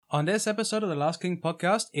On this episode of the Last King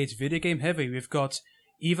podcast, it's video game heavy. We've got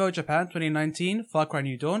EVO Japan 2019, Far Cry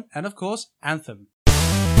New Dawn, and of course, Anthem.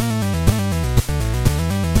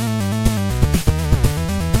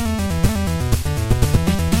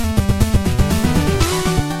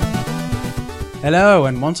 Hello,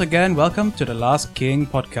 and once again, welcome to the Last King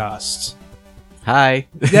podcast. Hi.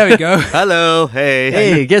 There we go. Hello. Hey.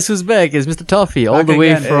 Hey, guess who's back? It's Mr. Toffee, all Back the way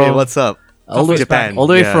again. from Hey, what's up? all the, Japan. all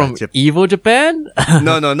the way Yeah, from EVO Japan.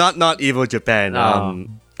 No, not EVO Japan. Oh.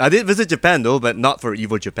 I did visit Japan though, but not for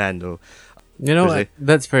EVO Japan though. You know, Really?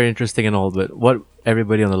 that's very interesting and all, but what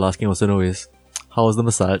everybody on the Last King wants to know is, how was the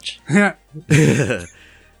massage?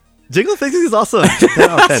 Jiggle physics is awesome. 10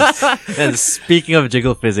 out of 10. And speaking of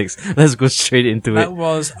jiggle physics, let's go straight into That it.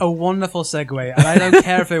 was a wonderful segue, and I don't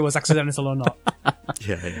care if it was accidental or not.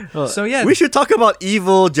 Yeah. So yeah, We should talk about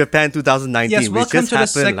EVO Japan 2019, yes, which welcome just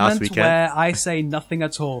to the happened last segment weekend. where I say nothing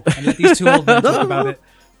at all, and let these two old men talk about it.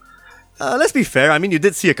 Let's be fair. I mean, you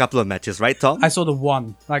did see a couple of matches, right, Tom? I saw the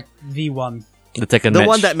one, like the one. The Tekken The match.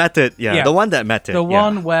 one that mattered. Yeah. The one that mattered. The yeah.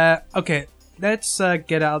 one where, okay, let's get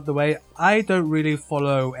it out of the way. I don't really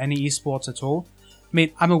follow any esports at all. I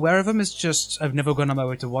mean, I'm aware of them, it's just I've never gone on my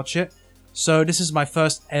way to watch it. So this is my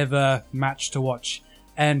first ever match to watch.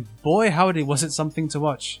 And boy, howdy, was it something to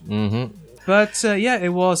watch. Mm-hmm. But yeah, it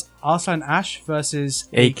was Arslan Ash versus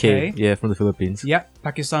AK, yeah, from the Philippines. Yeah,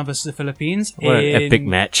 Pakistan versus the Philippines. What an epic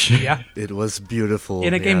match. Yeah. It was beautiful.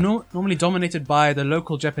 In a game yeah. normally dominated by the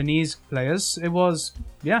local Japanese players, it was,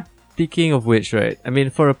 yeah. Speaking of which, right, I mean,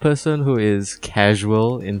 for a person who is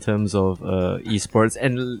casual in terms of esports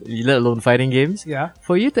and let alone fighting games, Yeah.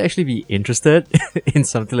 for you to actually be interested in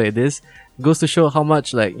something like this goes to show how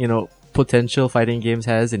much, like, you know, potential fighting games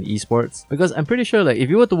has in esports. Because I'm pretty sure, like, if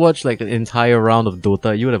you were to watch like an entire round of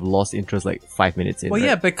Dota, you would have lost interest like 5 minutes in. Well, right?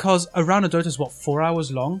 yeah, because a round of Dota is what, 4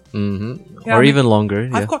 hours long? Mm-hmm. Yeah, Or I mean, even longer.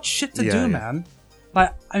 Yeah. I've got shit to Yeah, do, yeah. man.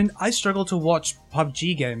 Like, I struggle to watch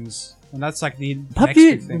PUBG games, and that's like the next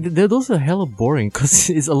big thing. PUBG, those are hella boring because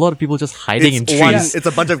it's a lot of people just hiding in It's trees. one. Yeah. It's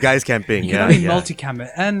a bunch of guys camping. You can Yeah. only yeah. multicam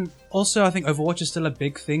it, and also I think Overwatch is still a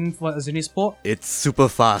big thing for as an esport. It's super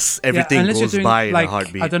fast. Everything unless goes you're doing, by in like, a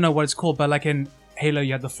heartbeat. I don't know what it's called, but like in Halo,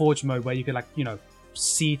 you had the Forge mode where you could, like, you know,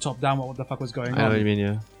 see top down what the fuck was going I know on. what you mean,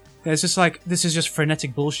 yeah. Yeah, it's just like, this is just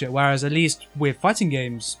frenetic bullshit, whereas at least with fighting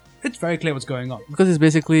games, it's very clear what's going on. Because it's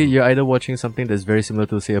basically, you're either watching something that's very similar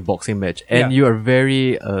to, say, a boxing match, and Yeah. you are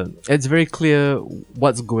very, it's very clear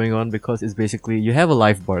what's going on because it's basically, you have a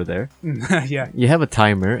life bar there, Yeah. you have a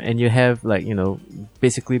timer, and you have, like, you know,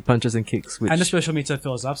 basically punches and kicks, which... And the special meter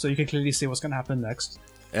fills up, so you can clearly see what's going to happen next.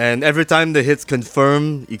 And every time the hits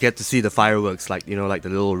confirm, you get to see the fireworks, like, you know, like the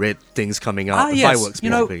little red things coming out. the Yes. fireworks You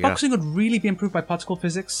know, basically, yeah. boxing would really be improved by particle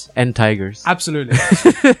physics. and tigers. Absolutely.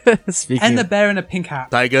 Speaking And the of bear in a pink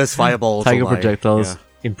hat. Tigers, fireballs, tiger oh my. projectiles, Yeah.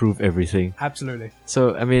 improve everything. Absolutely.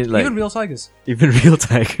 So, I mean, like... Even real tigers. Even real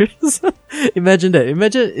tigers. Imagine that.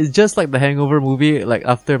 Imagine it's just like the Hangover movie. Like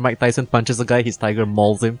after Mike Tyson punches a guy, his tiger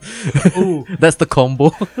mauls him. Ooh. That's the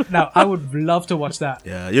combo. Now, I would love to watch that.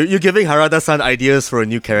 Yeah, you're giving Harada-san ideas for a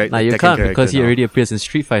new character. Now you Tekken can't character because he now. already appears in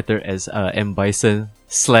Street Fighter as M. Bison /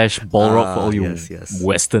 Balrog for all you yes.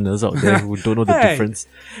 Westerners out there who don't know the Hey. difference.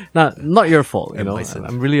 Now, not your fault. You M. know, Bison.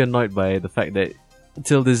 I'm really annoyed by the fact that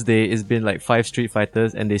till this day it's been like 5 Street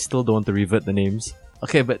Fighters and they still don't want to revert the names.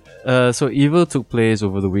 Okay, but so EVO took place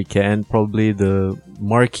over the weekend, probably the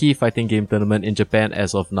marquee fighting game tournament in Japan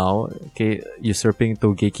as of now. Okay, usurping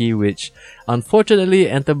Togeki, which unfortunately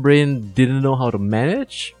Anthem Brain didn't know how to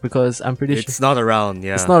manage because I'm pretty sure It's not around,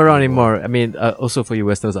 yeah. it's not around anymore. I mean, also for you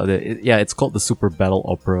Westerners out there, it's called the Super Battle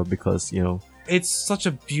Opera because, you know, It's such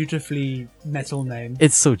a beautifully metal name.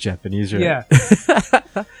 it's so Japanese, right? Yeah.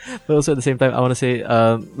 But also at the same time, I want to say,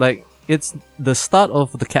 like, it's the start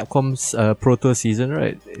of the Capcom's Pro Tour season,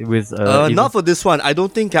 right? With Not for this one. I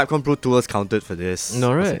don't think Capcom Pro Tours counted for this.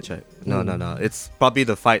 No, Let's right? check. No. It's probably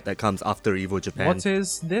the fight that comes after EVO Japan. What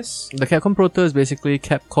is this? the Capcom Pro Tour is basically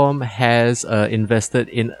Capcom has invested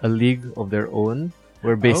in a league of their own,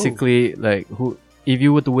 where basically like who if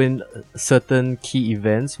you were to win certain key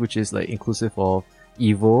events, which is like inclusive of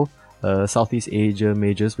EVO, Southeast Asia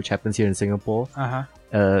Majors, which happens here in Singapore, Uh-huh.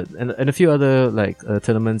 and a few other like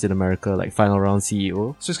tournaments in America, like Final Round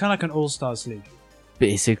CEO, So it's kind of like an All-Stars League.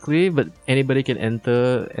 basically. But anybody can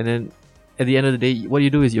enter, and then at the end of the day, what you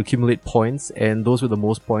do is you accumulate points, and those with the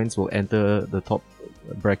most points will enter the top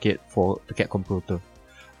bracket for the Capcom Pro Tour.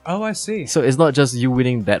 Oh, I see. So it's not just you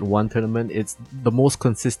winning that one tournament; it's the most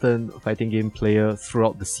consistent fighting game player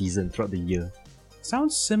throughout the season, throughout the year.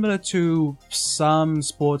 Sounds similar to some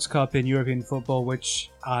sports cup in European football, which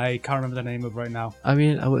I can't remember the name of right now. I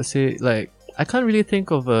mean, I would say like I can't really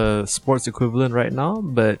think of a sports equivalent right now,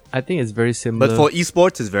 but I think it's very similar. But for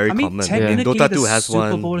esports, it's very I mean, common. technically, Dota the 2 has Super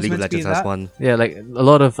one, Bowl is League of meant to be Legends has that. one. yeah, like a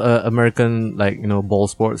lot of American, like, you know, ball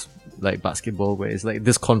sports, like basketball, where it's like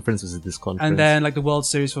this conference is this conference. And then like the World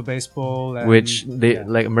Series for baseball, and, which they yeah.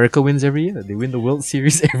 like America wins every year. They win the World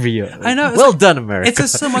Series every year. I know, it's Well like- done, America. It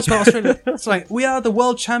says so much about Australia. It's like, we are the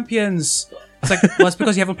world champions. It's like, well, it's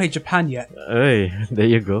because you haven't played Japan yet. Hey, there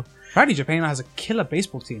you go. Apparently, Japan has a killer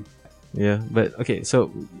baseball team. Yeah, but okay.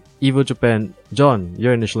 So, EVO Japan, John,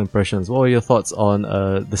 your initial impressions. What were your thoughts on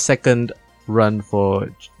the second run for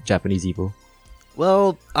Japanese EVO?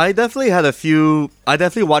 Well, I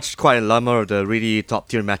definitely watched quite a number of the really top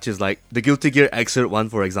tier matches, like the Guilty Gear Exert one,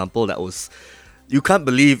 for example. That was, you can't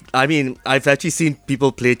believe. I mean, I've actually seen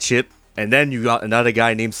people play Chip, and then you got another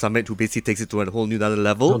guy named Summit who basically takes it to a whole new another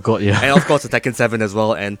level. Oh god, yeah. And of course the Tekken 7 as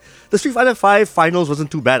well. And the Street Fighter 5 finals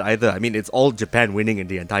wasn't too bad either. I mean, it's all Japan winning in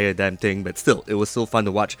the entire damn thing, but still, it was still fun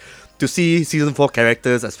to watch. To see Season 4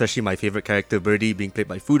 characters, especially my favorite character, Birdie, being played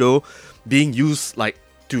by Fudo, being used like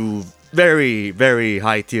to very, very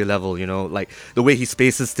high tier level, you know, like the way he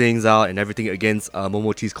spaces things out and everything against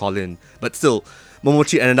Momochi's call-in. But still,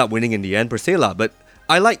 Momochi ended up winning in the end per se lah. But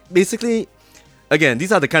I like, basically, again,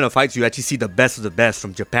 these are the kind of fights you actually see the best of the best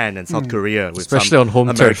from Japan and South Korea, with Especially some on home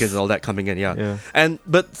Americans turf. and all that coming in, yeah. Yeah.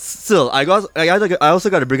 But still, I also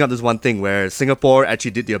got to bring up this one thing where Singapore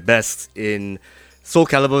actually did their best in Soul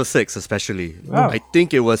Calibur 6 especially. Wow. I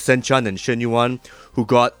think it was Senchan and Shen Yuan who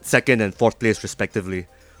got 2nd and 4th place respectively.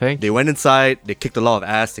 Thank They you. went inside, they kicked a lot of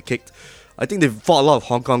ass, I think they fought a lot of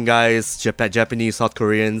Hong Kong guys, Japanese, South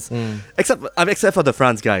Koreans, except for the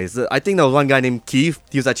France guys. I think there was one guy named Keith.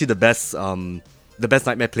 He was actually the best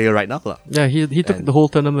Nightmare player right now lah. Yeah, he took And- the whole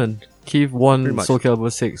tournament. Keith Pretty won much. Soul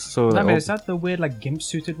Calibur 6. So I like, mean, is that the weird like gimp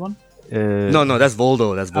suited one? No, that's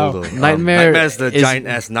Voldo. That's Voldo. Nightmare is the is- giant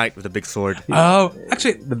ass knight with a big sword. Oh,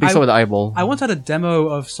 actually, the big sword with the eyeball. I once had a demo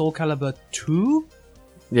of Soul Calibur 2,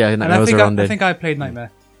 Yeah, and Nightmare I was think around I then. think I played Nightmare.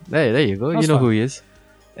 There you go. That's You know fun. who he is.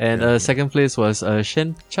 And Yeah. second place was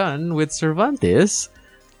Shen Chan with Cervantes.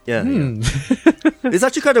 Yeah, yeah. It's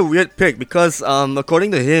actually kind of weird pick because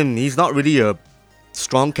according to him, he's not really a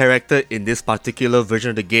strong character in this particular version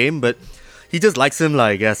of the game, but he just likes him,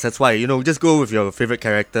 I guess. That's why, just go with your favorite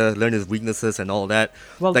character, learn his weaknesses and all that.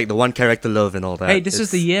 Well- like the one character love and all that. Hey, this is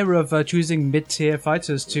It's- the year of choosing mid-tier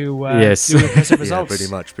fighters to Yes. do impressive Yeah,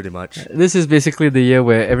 results. pretty much. This is basically the year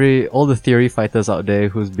where all the theory fighters out there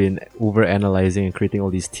who's been over analyzing and creating all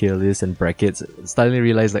these tier lists and brackets suddenly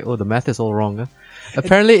realize like, oh, the math is all wrong. Huh?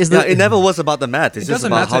 Apparently, it's Yeah, it never was about the math. It's It just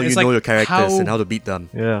doesn't about matter. how It's you like know your characters how- and how to beat them.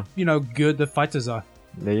 Yeah. Good the fighters are.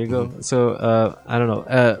 There you go. So, I don't know.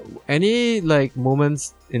 Any like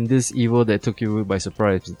moments in this EVO that took you by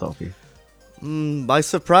surprise, Mr. Toffee? By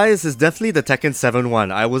surprise is definitely the Tekken 7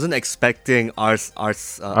 one. I wasn't expecting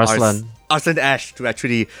Arslan. Arslan Ash to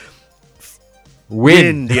actually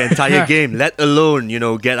Win. the entire game, let alone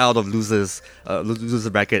get out of losers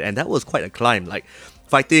bracket, and that was quite a climb. Like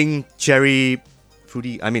fighting Cherry,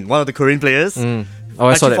 Fruity. I mean, one of the Korean players. Oh,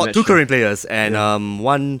 I saw Actually that fought match. two Korean players and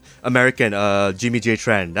one American, Jimmy J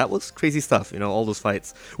Tran. That was crazy stuff, all those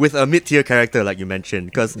fights with a mid-tier character like you mentioned.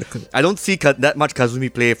 Because I don't see that much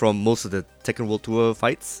Kazumi play from most of the Tekken World Tour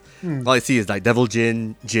fights. All I see is like Devil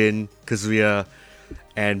Jin, Kazuya,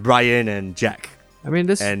 and Brian and Jack. I mean,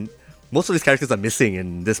 And most of these characters are missing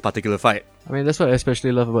in this particular fight. that's what I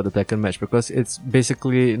especially love about the Tekken match, because it's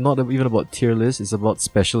basically not even about tier lists, it's about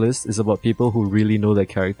specialists, it's about people who really know their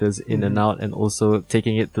characters in and out, and also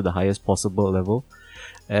taking it to the highest possible level.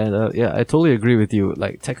 And yeah, I totally agree with you.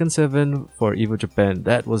 Like Tekken 7 for EVO Japan,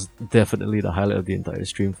 that was definitely the highlight of the entire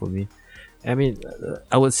stream for me. I mean,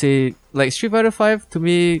 I would say like Street Fighter 5 to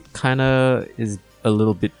me kinda is a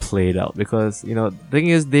little bit played out, because the thing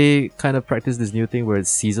is they kind of practice this new thing where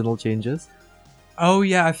it's seasonal changes. Oh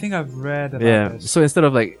yeah, I think I've read about Yeah, this. so instead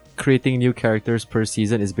of like creating new characters per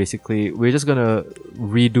season, is basically we're just gonna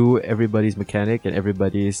redo everybody's mechanic and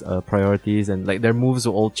everybody's priorities, and like their moves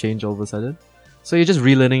will all change all of a sudden. So you're just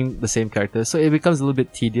relearning the same characters, so it becomes a little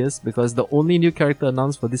bit tedious, because the only new character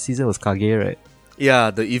announced for this season was Kage, right?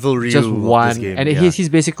 Yeah, the evil Ryu Just of one, this game. and yeah. he's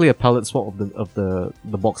basically a palette swap of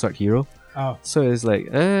the box art hero. Oh, So it's like,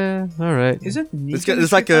 all right. is it?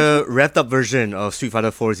 It's like a revved up version of Street Fighter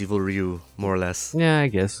 4's Evil Ryu, more or less. Yeah, I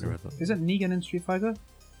guess. Is it Negan in Street Fighter?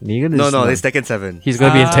 Negan is No, not- it's Tekken 7. he's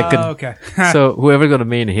gonna be in Tekken. Okay, So whoever gonna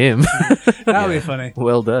main him, that'll be funny.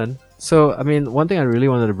 well done. So I mean, one thing I really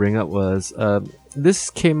wanted to bring up was this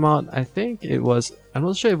came out, I think it was, I'm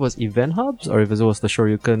not sure if it was Event Hubs or if it was the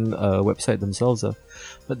Shoryuken website themselves.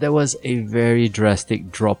 But there was a very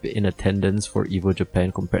drastic drop in attendance for EVO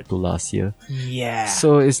Japan compared to last year. Yeah.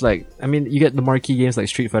 So it's like, I mean, you get the marquee games like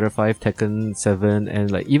Street Fighter 5, Tekken 7, and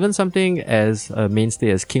like even something as a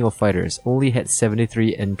mainstay as King of Fighters only had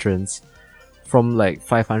 73 entrants from like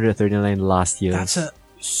 539 last year. That's a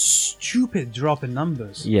stupid drop in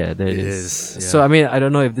numbers. Yeah, there It is. is, yeah. So I mean, I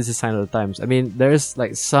don't know if this is sign of the times. I mean, there's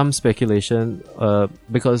like some speculation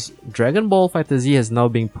because Dragon Ball FighterZ has now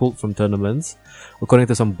been pulled from tournaments according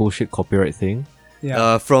to some bullshit copyright thing.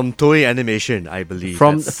 Yeah. From Toei Animation, I believe.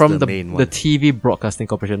 From That's the main the one. TV Broadcasting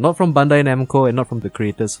Corporation, not from Bandai Namco and not from the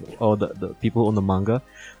creators or the people on the manga,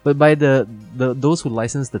 but by the those who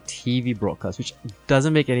license the TV broadcast, which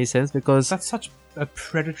doesn't make any sense because That's such a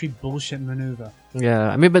predatory bullshit maneuver. yeah,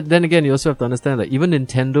 I mean, but then again, you also have to understand that even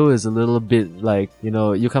Nintendo is a little bit like, you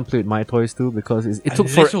know, you can't play with my toys too because it took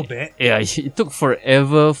A little bit. yeah, it took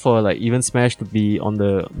forever for like even Smash to be on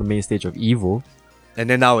the main stage of EVO. And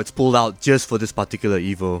then now it's pulled out just for this particular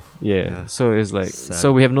EVO. Yeah, so it's like Sad.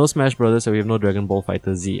 so we have no Smash Brothers, so we have no Dragon Ball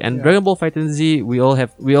Fighter Z, and Yeah. Dragon Ball Fighter Z we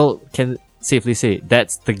all can safely say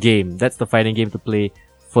that's the game, that's the fighting game to play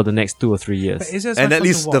for the next 2 or 3 years. But is it And at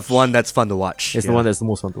least the one that's fun to watch. It's the one that's the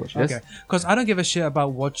most fun to watch. Yes? Okay, because I don't give a shit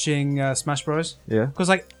about watching Smash Bros. Yeah. Because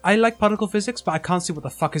like I like particle physics, but I can't see what the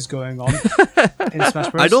fuck is going on in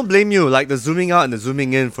Smash Bros. I don't blame you. Like the zooming out and the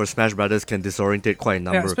zooming in for Smash Brothers can disorientate quite a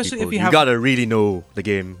number of especially people. if you You have- gotta really know the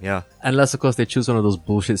game. Yeah. Unless of course they choose one of those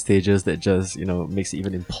bullshit stages that just, you know, makes it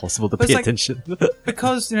even impossible to But it's pay like- attention.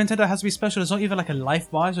 Because Nintendo has to be special. It's not even like a life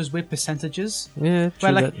bar. So it's weird percentages. Yeah, true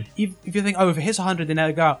Where like that. if you think, oh, if it hits 100, then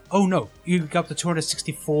they go, oh no, you go up to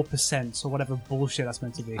 264% or whatever bullshit that's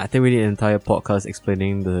meant to be. I think we need an entire podcast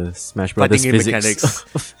explaining the Smash Fighting Brothers game physics.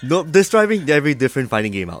 mechanics. No, describing every different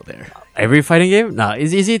fighting game out there. Every fighting game? Nah,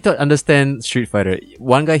 it's easy to understand Street Fighter.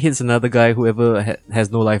 One guy hits another guy, whoever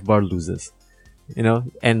has no life bar loses. You know?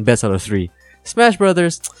 And best out of 3. Smash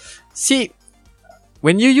Brothers, see,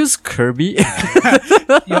 when you use Kirby,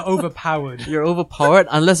 You're overpowered. you're overpowered,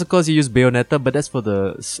 unless of course you use Bayonetta, but that's for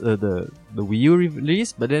the Wii U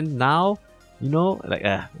release. But then now, you know, like,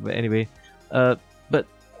 but anyway, but I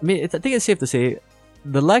mean, I think it's safe to say,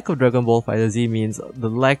 the lack of Dragon Ball FighterZ means the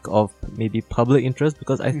lack of maybe public interest,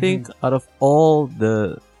 because I think out of all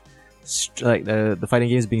the the fighting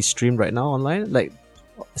games being streamed right now online, like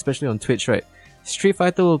especially on Twitch, right, Street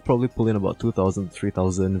Fighter will probably pull in about 2,000,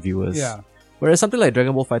 3,000 viewers. Yeah. Whereas something like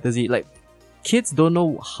Dragon Ball FighterZ, like kids don't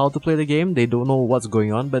know how to play the game, they don't know what's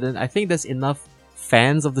going on, but then I think there's enough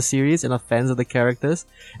fans of the series, enough fans of the characters,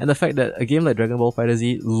 and the fact that a game like Dragon Ball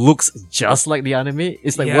FighterZ looks just like the anime,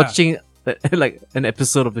 it's like Yeah. watching like an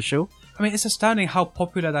episode of the show. I mean, it's astounding how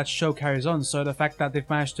popular that show carries on. So the fact that they've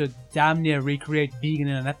managed to damn near recreate Vegan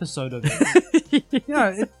in an episode of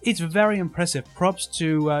it, it's very impressive. Props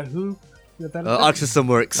to who? Arc System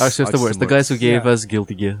Works. Our sister works, the guys who gave Yeah. us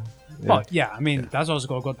Guilty Gear. Well, yeah, I mean, that's also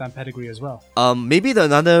got a goddamn pedigree as well. Maybe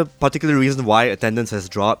another particular reason why attendance has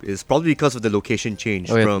dropped is probably because of the location change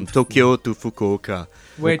Oh, yeah. from Tokyo to Fukuoka.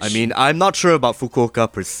 Which I mean, I'm not sure about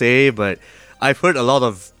Fukuoka per se, but I've heard a lot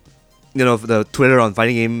of, you know, the Twitter on the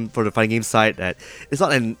fighting game side that it's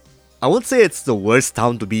not I won't say it's the worst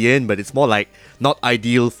town to be in, but it's more like not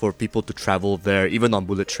ideal for people to travel there, even on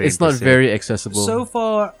bullet trains. It's not very accessible. So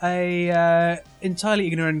for a entirely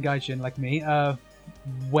ignorant gaijin like me,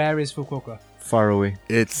 where is Fukuoka? far away.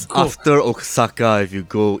 It's Cool. after Osaka if you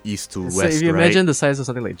go east to So west, if you right? imagine the size of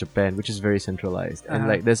something like Japan, which is very centralized, and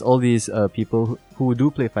like there's all these people who do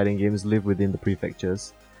play fighting games live within the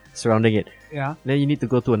prefectures surrounding it. Yeah. Then you need to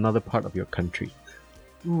go to another part of your country.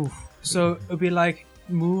 Oof. So it would be like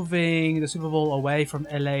moving the Super Bowl away from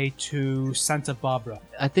LA to Santa Barbara.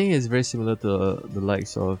 I think it's very similar to the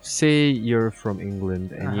likes of, say you're from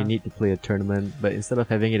England and you Uh-huh. need to play a tournament, but instead of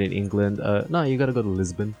having it in England, no, you gotta go to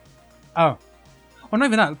Lisbon. Oh. Well, not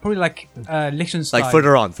even that. Probably like Liechtenstein. Like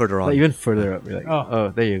further on. Like even further up, you're like, Oh. oh,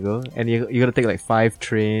 there you go. And you gotta take like 5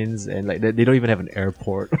 trains, and like they don't even have an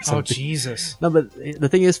airport or Oh, something. Jesus. No, but the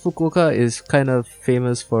thing is, Fukuoka is kind of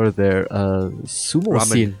famous for their sumo Ramen,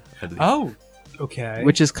 scene, I believe. Oh. Okay.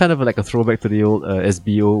 which is kind of like a throwback to the old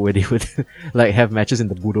SBO where they would like have matches in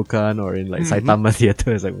the Budokan or in like Saitama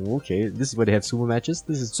Theater. It's like, okay, this is where they have sumo matches.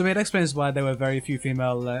 This is So it explains why there were very few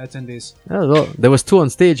female attendees. oh, well, there was 2 on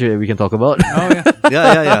stage we can talk about. Oh,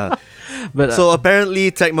 yeah. yeah. But So apparently,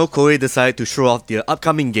 Tecmo Koei decided to show off their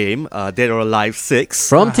upcoming game, Dead or Alive 6.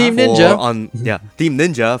 from Team for- Ninja, Team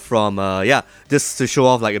Ninja from just to show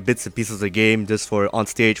off like bits and pieces of the game just for on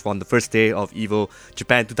stage on the first day of EVO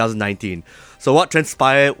Japan 2019. So what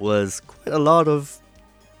transpired was quite a lot of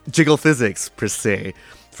jiggle physics per se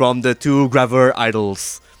from the two gravure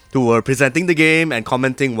idols who were presenting the game and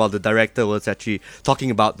commenting while the director was actually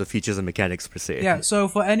talking about the features and mechanics per se. Yeah, so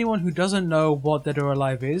for anyone who doesn't know what Dead or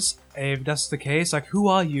Alive is, if that's the case, like, who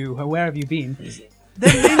are you? Where have you been?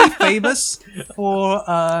 They're mainly famous for...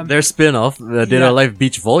 Their spin-off, the Dead or yeah. Alive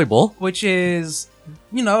Beach Volleyball. which is,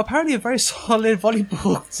 apparently a very solid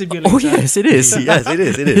volleyball simulator. Oh yes, it is. Yes, it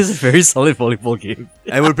is. It It is is. a very solid volleyball game.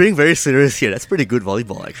 And we're being very serious here. That's pretty good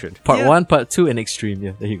volleyball action. Part Yeah. 1, Part 2, and Extreme.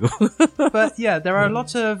 Yeah, there you go. But yeah, there are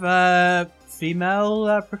lots of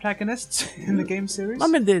female protagonists in the game series. I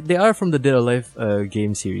mean, they are from the Dead or Alive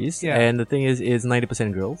game series. Yeah. And the thing is, it's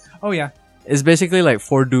 90% girls. Oh yeah. It's basically like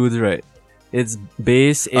 4 dudes, right? It's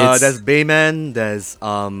base, it's There's Bayman, there's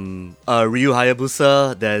Ryu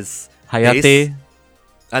Hayabusa, there's Hayate. Ace,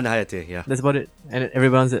 and Hayate, yeah. That's about it. And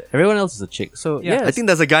everyone else is a chick. So Yeah, yeah, I think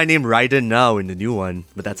there's a guy named Raiden now in the new one,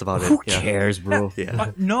 but that's about who it. Yeah. cares, bro? Yeah.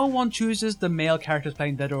 But no one chooses the male characters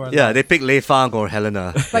playing Dead or Alive. Yeah, they pick Lei Fang or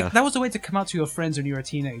Helena. Like, yeah. that was the way to come out to your friends when you were a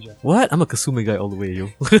teenager. What? I'm a Kasumi guy all the way, yo.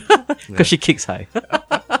 Because she kicks high.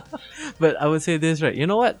 But I would say this, right? You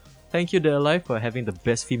know what? Thank you, Dead or Alive, for having the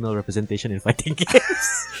best female representation in fighting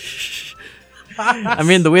games. I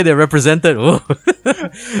mean, the way they're represented. Oh.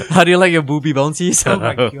 How do you like your booby bouncies? Oh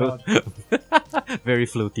my god. Very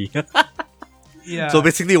floaty. Yeah. So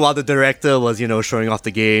basically, while the director was, showing off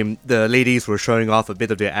the game, the ladies were showing off a bit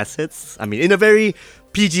of their assets. I mean, in a very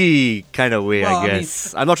PG kind of way, Well, I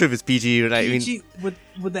guess. I'm not sure if it's PG. Right? PG with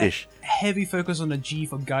that ish. heavy focus on the G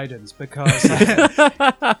for guidance, because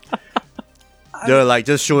They were like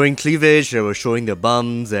just showing cleavage. They were showing their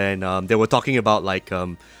bums, and they were talking about like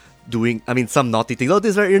doing. I mean, some naughty things. Oh, this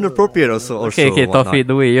is very inappropriate. Also, Okay, whatnot. Toffee,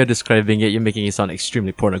 the way you're describing it, you're making it sound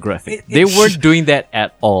extremely pornographic. They it- weren't doing that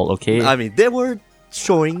at all, okay? I mean, they were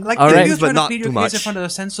showing like, Alright. if you things, were but trying to not plead too your case in much. front of the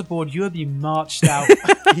censor board, you would be marched out.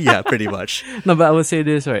 Yeah, pretty much. No, but I would say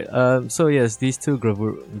this, right? So yes, these two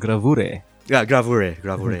gravure. Yeah, gravure.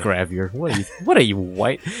 Gravure. What are you,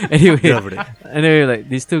 white? Anyway, Gravure. anyway, like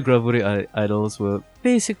these two gravure idols were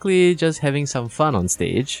basically just having some fun on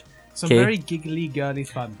stage. Some Okay. very giggly, girly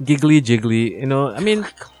fun. Giggly jiggly, I mean,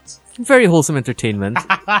 very wholesome entertainment.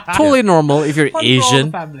 Totally normal if you're Fun for all the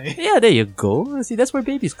Asian. family. Yeah, there you go. See, that's where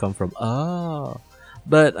babies come from. Ah.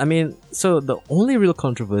 But, I mean, so the only real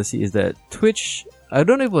controversy is that Twitch, I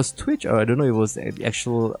don't know if it was Twitch or I don't know if it was the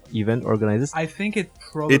actual event organizers. I think it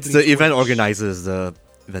probably. It's the event Twitch. organizers, the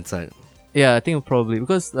event site. Yeah, I think probably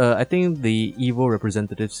because I think the EVO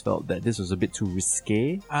representatives felt that this was a bit too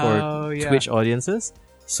risque for Oh, yeah. Twitch audiences.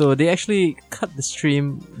 So they actually cut the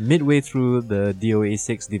stream midway through the DOA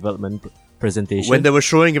 6 development presentation. When they were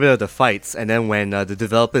showing a bit of the fights, and then when the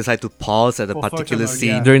developers had to pause at a For particular photo mode, scene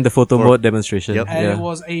yeah. during the photo For- mode demonstration. Yep. And Yeah. it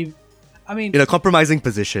was I mean, in a compromising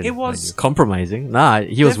position. it was Compromising? Nah,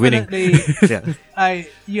 he was winning. definitely- Yeah.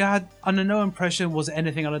 you had under no impression was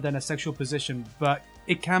anything other than a sexual position, but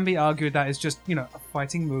it can be argued that it's just a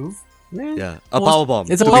fighting move. Yeah. A Was- power bomb.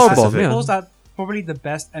 It's a to be power specific. bomb, yeah. It was at probably the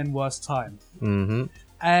best and worst time. Mm-hmm.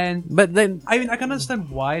 And But then, I mean, I can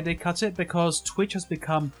understand why they cut it, because Twitch has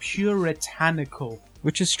become puritanical.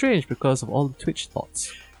 which is strange because of all the Twitch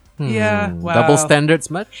thoughts. Yeah, well, Double standards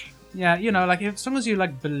much? Yeah, like as long as you're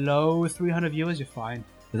like below 300 viewers, you're fine.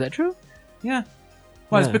 Is that true? Yeah.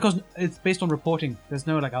 Well, Yeah. it's because it's based on reporting. There's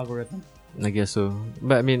no like algorithm. I guess so.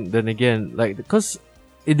 But I mean, then again, like, because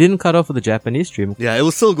it didn't cut off for the Japanese stream. Yeah, it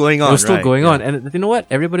was still going on. It was still right, going yeah. on. And you know what?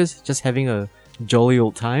 Everybody's just having a jolly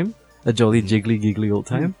old time. A jolly, jiggly, giggly old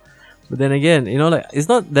time. But then again, like, it's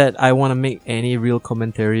not that I want to make any real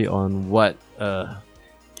commentary on what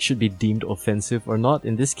should be deemed offensive or not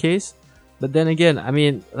in this case. But then again, I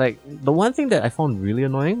mean, like, the one thing that I found really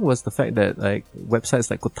annoying was the fact that, like, websites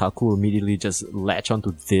like Kotaku immediately just latch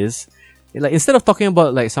onto this. Like, instead of talking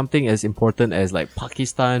about, like, something as important as, like,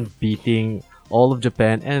 Pakistan beating all of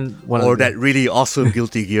Japan and one Or of the- that really awesome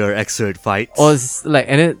Guilty Gear excerpt fight. or it's like,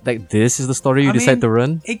 and it, like, this is the story you I decide mean, to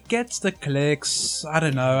run. It gets the clicks. I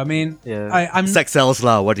don't know. I mean, Yeah. I'm. Sex sells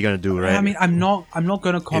lah. What are you gonna do, right? I mean, I'm not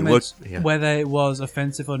going to comment worked, yeah. whether it was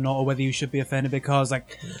offensive or not, or whether you should be offended, because,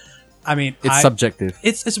 like, I mean, It's subjective.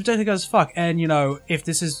 It's subjective as fuck, and if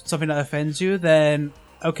this is something that offends you, then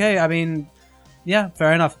okay. I mean, yeah,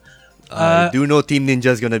 fair enough. I do know Team Ninja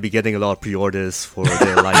is gonna be getting a lot of pre-orders for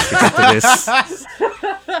their live to get to this.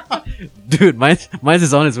 Dude, mine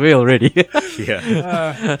is on its way already.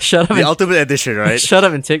 Yeah, Shut up the ultimate edition, right? Shut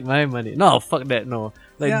up and take my money. No, fuck that, no.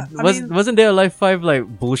 Like, Yeah, I mean- wasn't there a Life 5 like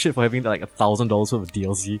bullshit for having like $1,000 worth of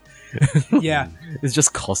DLC? Yeah, It's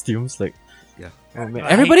just costumes, like, Yeah. Oh, man.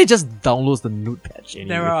 Everybody just downloads the nude patch anyway.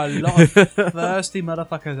 There are a lot of thirsty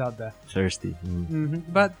motherfuckers out there. Thirsty.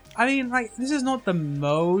 But I mean, like, this is not the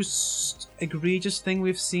most egregious thing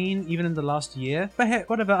we've seen, even in the last year. But hey,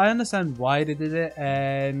 whatever. I understand why they did it,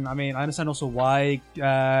 and I mean, I understand also why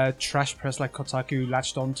trash press like Kotaku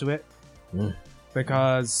latched onto it.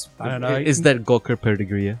 Because I don't know. Is that Gawker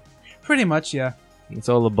pedigree? Yeah? Pretty much, yeah. It's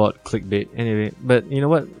all about clickbait. Anyway, but you know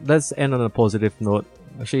what? Let's end on a positive note.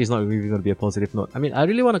 Actually, it's not really going to be a positive note. I mean, I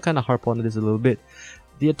really want to kind of harp on this a little bit.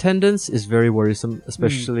 The attendance is very worrisome,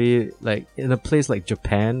 especially like in a place like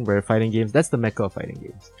Japan where fighting games, that's the mecca of fighting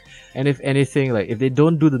games. And if anything, like if they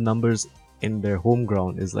don't do the numbers in their home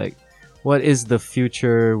ground, is like, what is the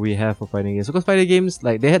future we have for fighting games? Because fighting games,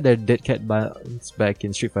 like they had their dead cat bounce back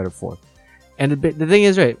in Street Fighter 4. And the thing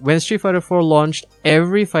is, right, when Street Fighter 4 launched,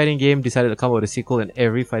 every fighting game decided to come out with a sequel and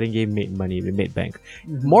every fighting game made money, they made bank.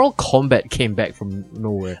 Mortal Kombat came back from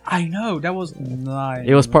nowhere. I know, that was 9.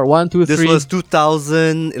 It was part 1, 2, 3. This was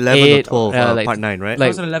 2011 or 12, part 9, right?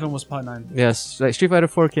 Like, 2011 was part 9. Yes, like Street Fighter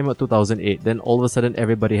 4 came out 2008, then all of a sudden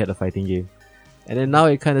everybody had a fighting game. And then now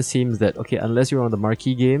it kind of seems that, okay, unless you're on the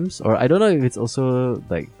marquee games, or I don't know if it's also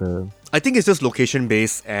like the... I think it's just location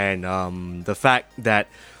based and the fact that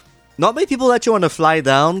not many people actually want to fly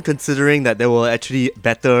down, considering that there were actually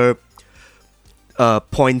better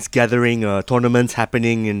points gathering tournaments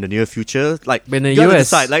happening in the near future. Like, in the you gotta US,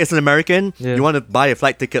 decide, like as an American, Yeah. you want to buy a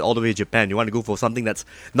flight ticket all the way to Japan. You want to go for something that's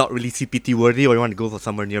not really CPT worthy, or you want to go for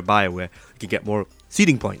somewhere nearby where you can get more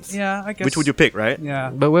seeding points. Yeah, I guess. Which would you pick, right? Yeah.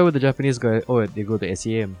 But where would the Japanese go? Oh, they go to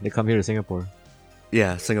SEM. They come here to Singapore.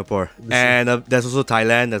 Yeah, Singapore. And there's also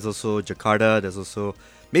Thailand, there's also Jakarta, there's also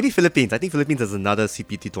maybe Philippines. I think Philippines has another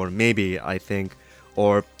CPT tournament, maybe, I think.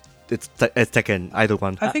 Or it's Tekken, either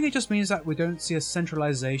one. I think it just means that we don't see a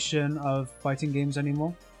centralization of fighting games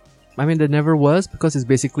anymore. I mean, there never was, because it's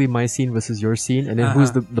basically my scene versus your scene, and then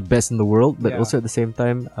who's the best in the world. But Yeah. also at the same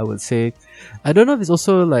time, I would say, I don't know if it's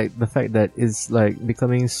also like the fact that it's like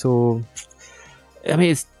becoming so. I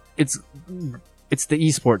mean, it's the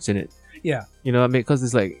eSports in it. Yeah. You know what I mean? Because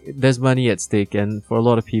it's like there's money at stake, and for a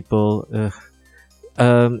lot of people,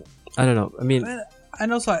 I don't know. I mean,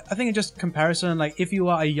 And also, I think in just comparison, like if you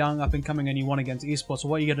are a young up and coming and you want to get into esports,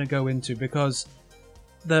 what are you going to go into? Because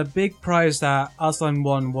the big prize that Arslan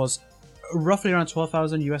won was roughly around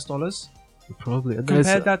 $12,000 US. probably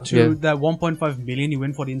Compare that to the 1.5 million you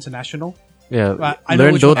win for the international. Yeah, I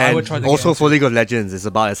know which one I would And try to also get for League of Legends, it's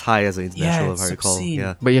about as high as the international, Yeah, if I it's recall. obscene.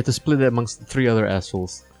 Yeah. but you have to split it amongst 3 other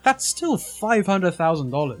assholes. That's still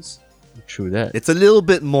 $500,000. True that. It's a little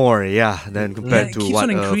bit more, than compared it to keeps what on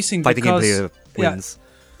a increasing fighting game because- player wins.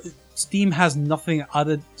 Steam has nothing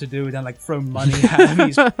other to do than like throw money at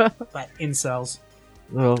these like incels.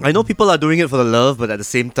 Well, I know people are doing it for the love, but at the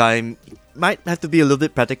same time, it might have to be a little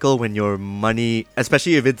bit practical when your money,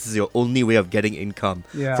 especially if it's your only way of getting income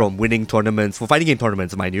Yeah. from winning tournaments, for fighting game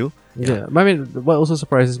tournaments, mind you. Yeah, but I mean, what also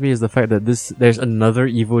surprises me is the fact that there's another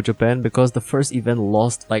EVO Japan, because the first event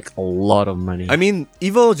lost like a lot of money. I mean,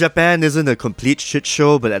 EVO Japan isn't a complete shit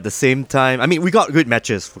show, but at the same time, I mean, we got good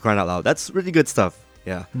matches, for crying out loud. That's really good stuff.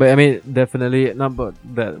 Yeah. But I mean, definitely, no, but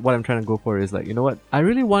what I'm trying to go for is like, you know what? I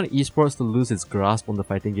really want esports to lose its grasp on the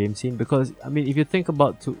fighting game scene, because, I mean, if you think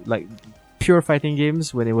about like pure fighting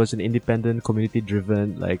games when it was an independent,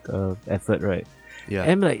 community-driven like effort, right? Yeah.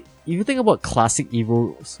 And like, if you think about classic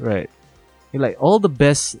EVOs, right? Like all the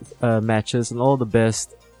best matches and all the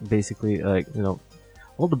best, basically, like, you know,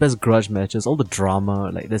 all the best grudge matches, all the drama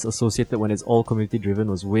like that's associated when it's all community-driven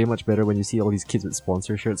was way much better when you see all these kids with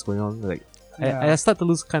sponsor shirts going on. Like, Yeah. I start to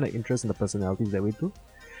lose kind of interest in the personalities that way too,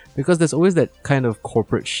 because there's always that kind of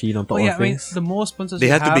corporate sheen on top Well, yeah, of I mean, things. the more sponsors They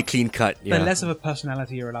you have have, to be clean cut. the Yeah. less of a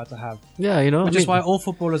personality you're allowed to have. Yeah, you know, Which I is mean, why all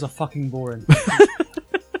footballers are fucking boring.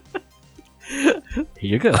 here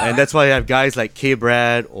you go. And that's why I have guys like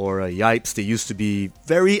K-Brad or Yipes. They used to be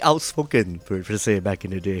very outspoken, per se, back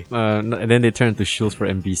in the day. And then they turn to shields for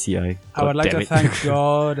MBCI. I would like damn to it. thank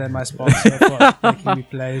God and my sponsor for making me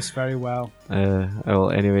play very well.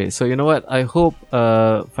 Well, anyway, so you know what? I hope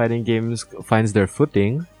fighting games finds their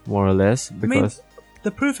footing, more or less, mean, because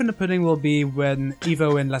The proof in the pudding will be when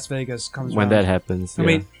EVO in Las Vegas comes when around. that happens, I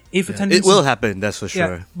mean, if It attendance will happen, that's for yeah,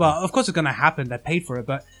 sure. well, of course it's going to happen. They paid for it,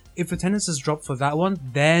 but if attendance is dropped for that one,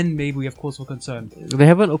 then maybe we of course will concern. they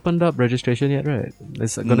haven't opened up registration yet, right?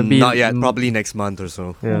 It's gonna be Not yet, probably next month or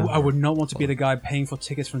so. Yeah. Ooh, I would not want to be the guy paying for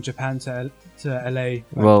tickets from Japan to LA.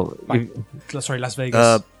 Well, Like, if, Sorry, Las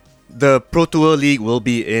Vegas. The Pro Tour League will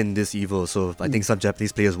be in this EVO, so I think some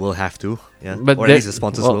Japanese players will have to. Yeah, But or at least the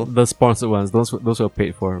sponsors will. The sponsored ones, those were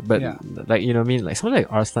paid for. But Yeah. like, you know what I mean? Like someone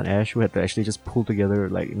like Arslan Ash who had to actually just pull together,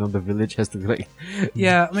 like, you know, the village has to like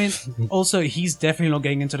Yeah, I mean, also, he's definitely not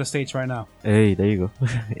getting into the States right now. hey, there you go.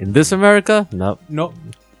 In this America? Nope. Nope.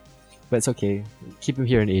 But it's okay. Keep him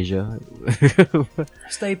here in Asia.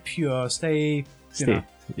 Stay pure, stay, you know,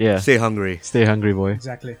 Yeah. Stay hungry. Stay hungry, boy.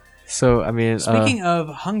 exactly. So I mean, Speaking of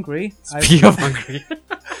hungry, speaking of hungry,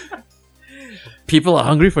 people are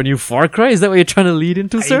hungry for new Far Cry. Is that what you're trying to lead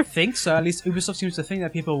into, I sir? think so. At least Ubisoft seems to think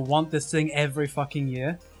that people want this thing every fucking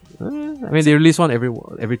year. I mean, they release one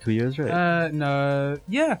every 2 years, right? No,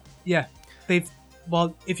 yeah. They've,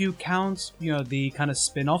 well, if you count, you know, the kind of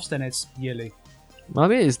spin-offs, then it's yearly. I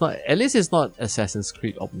mean, it's not. At least it's not Assassin's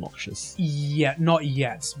Creed obnoxious. Yeah, not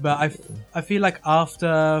yet. But I feel like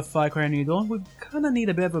after Far Cry New Dawn, we kind of need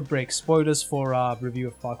a bit of a break. Spoilers for our review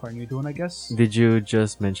of Far Cry New Dawn, I guess. Did you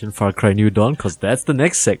just mention Far Cry New Dawn? Because that's the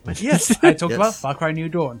next segment. Yes, I talked Yes. about Far Cry New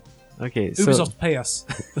Dawn. Okay, so Ubisoft pay us.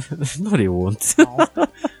 no, they won't. Aw.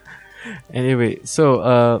 Anyway,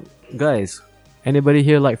 so guys, anybody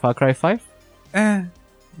here like Far Cry 5? Eh,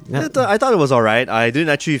 Yeah. I thought it was alright. I didn't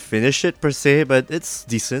actually finish it per se, but it's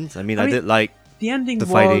decent. I mean, I did like the ending the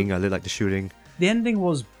was fighting, I did like the shooting. the ending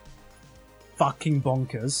was fucking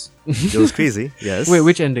bonkers. It was crazy, yes. Wait,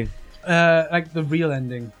 which ending? Like the real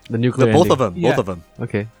ending. The nuclear both ending. of them, Yeah. both of them.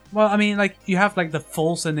 Okay. Well, I mean, like you have like the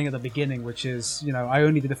false ending at the beginning, which is, you know, I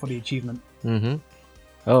only did it for the achievement, Mm-hmm.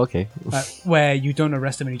 Oh, okay. where you don't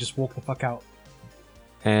arrest him and you just walk the fuck out.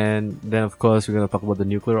 And then, of course, we're gonna talk about the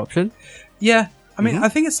nuclear option. Yeah, I mean, Mhm. I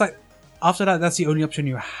think it's like after that, that's the only option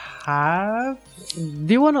you have.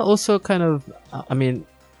 Do you want to also kind of? I mean,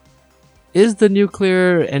 is the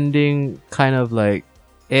nuclear ending kind of like,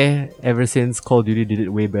 ever since Call of Duty did it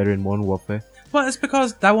way better in Modern Warfare? Well, it's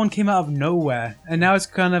because that one came out of nowhere, and now it's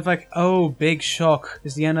kind of like, oh, big shock!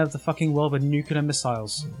 It's the end of the fucking world with nuclear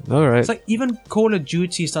missiles. All right. It's like even Call of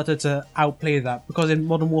Duty started to outplay that because in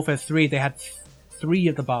Modern Warfare 3 they had 3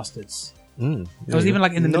 of the bastards. It was even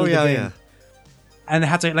like in the middle of the game. And they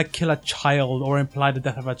had to like kill a child or imply the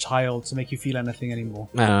death of a child to make you feel anything anymore.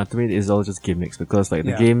 Nah, to me, it's all just gimmicks because like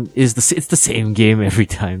the Yeah. game is it's the same game every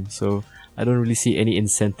time. So I don't really see any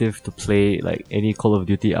incentive to play like any Call of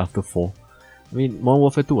Duty after 4. I mean, Modern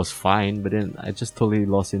Warfare 2 was fine, but then I just totally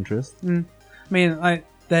lost interest. I mean, like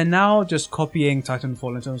they're now just copying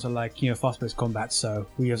Titanfall in terms of like, you know, fast-paced combat. So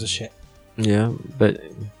who gives a shit? Yeah, but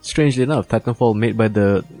strangely enough, Titanfall made by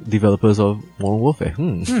the developers of Modern Warfare.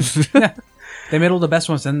 They made all the best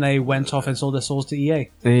ones, then they went off and sold their souls to EA.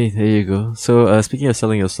 Hey, there you go. So, speaking of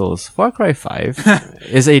selling your souls, Far Cry 5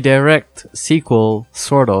 is a direct sequel,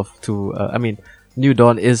 sort of, to... I mean, New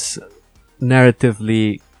Dawn is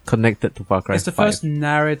narratively connected to Far Cry 5. It's the first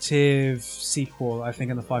narrative sequel, I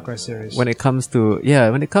think, in the Far Cry series. When it comes to... Yeah,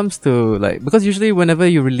 when it comes to, like... Because usually whenever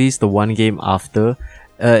you release the one game after,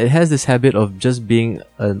 it has this habit of just being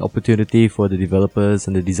an opportunity for the developers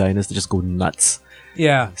and the designers to just go nuts.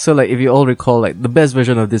 Yeah. So, like, if you all recall, like, the best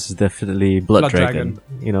version of this is definitely Blood Dragon.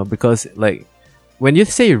 You know, because, like, when you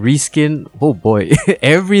say reskin, oh boy,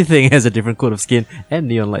 everything has a different coat of skin, and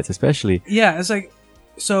neon lights especially. Yeah, it's like,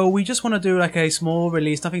 so we just want to do like a small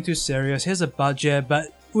release, nothing too serious. Here's a budget, but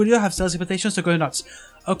we do have sales expectations to go nuts.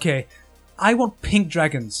 Okay, I want pink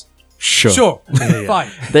dragons. Sure. Fine.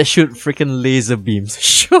 That shoot freaking laser beams.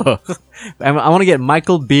 Sure. I want to get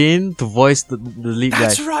Michael Biehn to voice the lead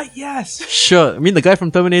That's guy. right, yes. Sure. I mean, the guy from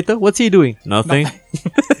Terminator, what's he doing? Nothing.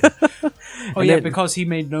 Oh, And yeah, then- because he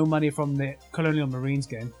made no money from the Colonial Marines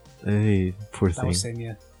game. Hey, poor That thing. was same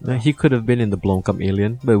year. No, he could have been in the Blomkamp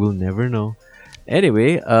Alien, but we'll never know.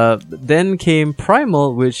 Anyway, then came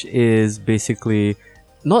Primal, which is basically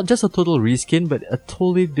not just a total reskin, but a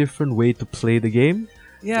totally different way to play the game.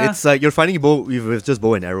 Yeah. It's like you're fighting bow with just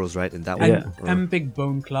bow and arrows, right? In that one. and, Yeah. and big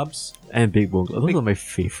bone clubs. And Big Bone. Those Big- are my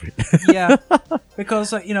favorite. Yeah.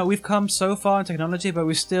 Because, you know, we've come so far in technology, but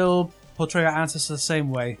we still portray our ancestors the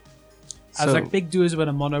same way. As So- like big dudes with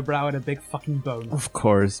a monobrow and a big fucking bone. Of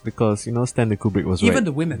course, because, you know, Stanley Kubrick was Even right.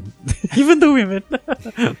 the women. Even the women.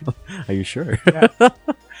 Are you sure? Yeah.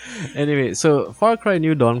 Anyway, so Far Cry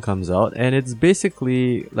New Dawn comes out, and it's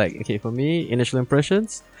basically like, okay, for me, initial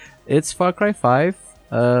impressions, it's Far Cry 5,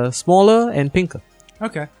 smaller and pinker.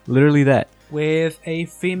 Okay. Literally that. With a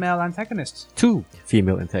female antagonist. 2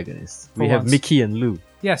 female antagonists. For We have once. Mickey and Lou.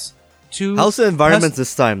 Yes. Two. How's the environment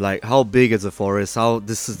this time? Like, how big is the forest? How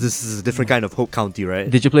this is a different kind of Hope County, right?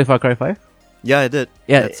 Did you play Far Cry 5? Yeah, I did.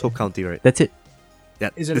 Yeah. It's Hope County, right? That's it. Yeah,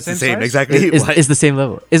 Is it it's the the same same size? exactly. It's, What? it's the same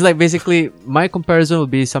level. It's like basically, my comparison would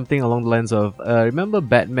be something along the lines of, remember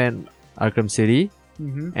Batman Arkham City?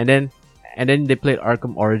 and then they played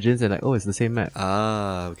Arkham Origins and like, oh, it's the same map.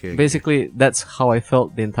 Okay. Basically, that's how I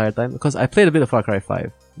felt the entire time because I played a bit of Far Cry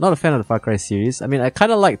 5. Not a fan of the Far Cry series. I mean, I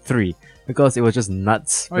kind of liked 3 because it was just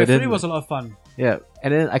nuts. Oh, yeah, 3 was a lot of fun. Yeah,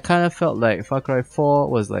 and then I kind of felt like Far Cry 4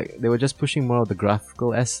 was like they were just pushing more of the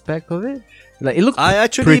graphical aspect of it. Like it looked. I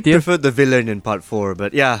actually prettier. preferred the villain in part 4,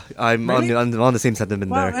 but yeah, I'm Really? on the same sentiment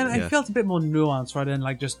Well, there. and Yeah. I felt a bit more nuanced rather than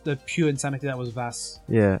like just the pure insanity that was Vass.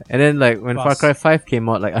 Yeah, and then like when Far Plus. Cry 5 came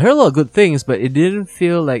out, like I heard a lot of good things, but it didn't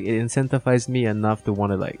feel like it incentivized me enough to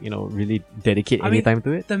want to like really dedicate any time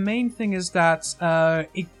to it. The main thing is that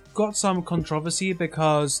it got some controversy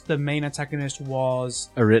because the main antagonist was,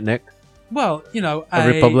 A redneck, well, a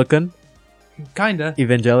Republican, kinda,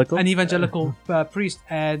 evangelical. an evangelical priest,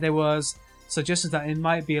 and there was suggestions that it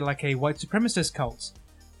might be like a white supremacist cult.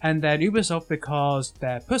 And then Ubisoft, because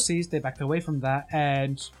they're pussies, they backed away from that,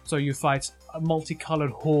 and so you fight a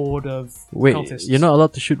multicolored horde of Wait, cultists. you're not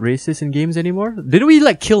allowed to shoot racists in games anymore? Didn't we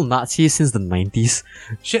like kill Nazis since the 90s?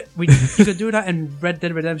 Shit, you could do that in Red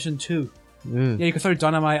Dead Redemption 2. Mm. Yeah, you could throw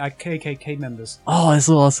dynamite at KKK members. Oh, that's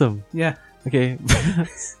so awesome. Yeah. Okay.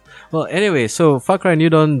 Well, anyway, so Far Cry New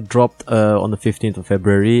Dawn dropped on the 15th of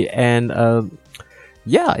February, and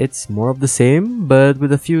yeah, it's more of the same, but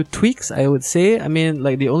with a few tweaks, I would say. I mean,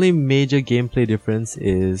 like the only major gameplay difference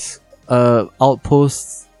is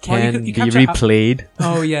outposts can you be capture replayed.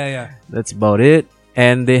 Oh, yeah. That's about it.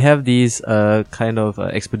 And they have these kind of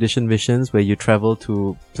expedition missions where you travel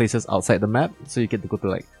to places outside the map. So you get to go to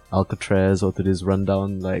like Alcatraz or to this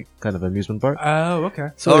rundown like kind of amusement park. Oh, okay.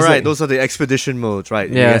 So it's right, like- those are the expedition modes, right?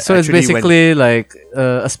 yeah, so it's actually basically like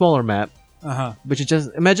a smaller map, Uh-huh. but you just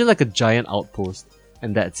imagine like a giant outpost,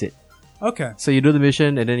 and that's it. Okay. So you do the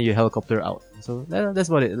mission, and then you helicopter out. So that's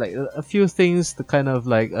about it. Like a few things to kind of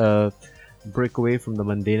like break away from the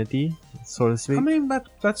mundanity, so to speak. I mean,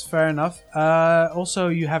 that's fair enough. Also,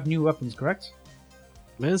 you have new weapons, correct?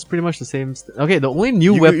 It's pretty much the same. Okay, the only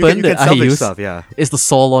new you weapon can that I salvage use stuff, yeah. is the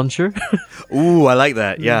saw launcher. Ooh, I like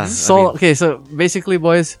that. Yeah. Okay, so basically,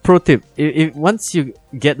 boys, pro tip: if once you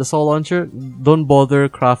get the saw launcher, don't bother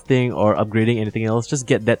crafting or upgrading anything else. Just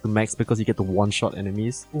get that to max because you get to one-shot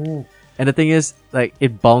enemies. Ooh. And the thing is, like,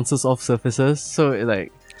 it bounces off surfaces, so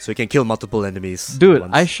So you can kill multiple enemies. dude, at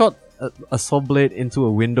once. I shot a saw blade into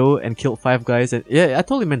a window and killed 5 guys, and yeah, I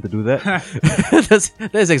totally meant to do that.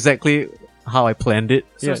 that's exactly how I planned it.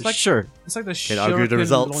 So yeah, it's like- sure. It's like the Can argue the shuriken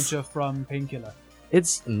results. launcher from Painkiller.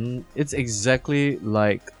 It's exactly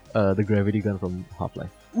like the gravity gun from Half-Life.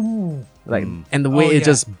 Ooh. Like, and the way Oh, it yeah.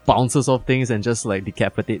 just bounces off things and just like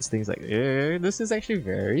decapitates things, like, this is actually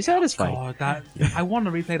very satisfying. God, I want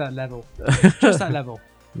to replay that level. Just that level.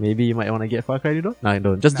 Maybe you might want to get Far Cry, No, I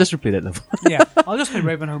don't. Just replay that level. Yeah, I'll just play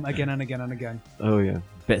Ravenholm again and again and again. Oh yeah,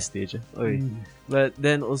 best stage. Oh, yeah. Mm. But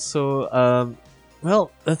then also,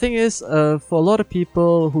 well, the thing is, for a lot of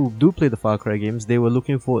people who do play the Far Cry games, they were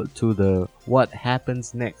looking forward to the what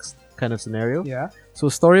happens next kind of scenario. Yeah. So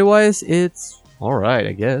story-wise, it's alright,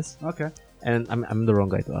 I guess. Okay. And I'm the wrong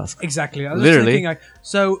guy to ask. Exactly. I was Literally. just thinking,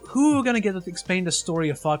 so who are gonna get to explain the story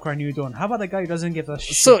of Far Cry New Dawn? How about the guy who doesn't give a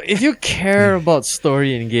shit? So if you care about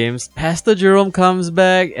story in games, Pastor Jerome comes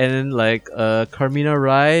back, and then like Carmina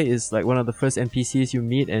Rai is like one of the first NPCs you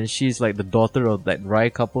meet, and she's like the daughter of that Rai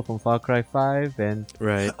couple from Far Cry 5, and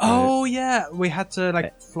Right. Oh yeah, we had to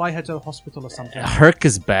like fly her to the hospital or something. Herc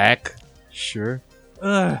is back. Sure.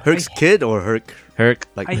 Ugh, Herc's kid or Herc? Herc.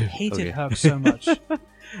 Like I hated okay. her so much.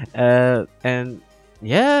 And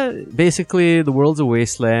yeah, basically the world's a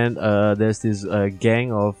wasteland. There's this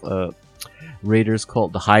gang of raiders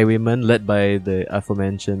called the Highwaymen, led by the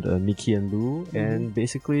aforementioned Mickey and Lou. And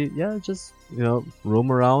basically, yeah, just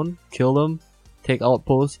roam around, kill them, take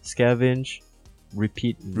outposts, scavenge,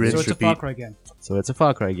 repeat. Rinse, So it's a repeat. Far Cry game. So it's a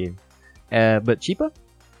Far Cry game, but cheaper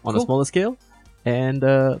on a Cool. smaller scale. And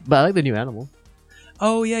but I like the new animal.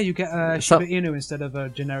 Oh yeah, you get Some- Shiba Inu instead of a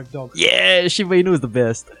generic dog. Yeah, Shiba Inu is the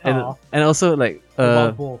best. Aw. And also like The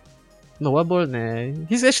wild boar. no, Wild Boar, nah,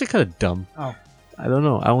 he's actually kind of dumb. Oh. I don't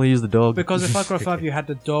know. I only use the dog Because in Far Cry 5 you had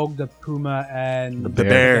the dog, the puma, and The The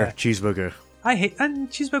bear. bear cheeseburger. I hate and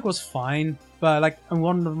Cheeseburger was fine, but like on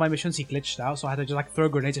one of my missions he glitched out, so I had to just like throw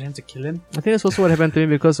grenades at him to kill him. I think that's also what happened to me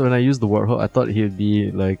because when I used the Warthog, I thought he'd be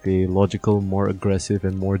like a logical, more aggressive,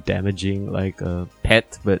 and more damaging like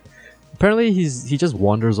pet, but apparently he just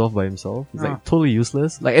wanders off by himself. He's Ah. like totally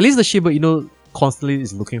useless. Like at least the Shiba constantly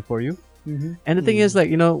is looking for you. Mm-hmm. And the thing is,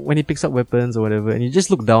 like, when he picks up weapons or whatever, and you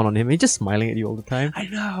just look down on him, he's just smiling at you all the time. I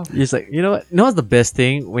know. He's like, you know what? You know what's the best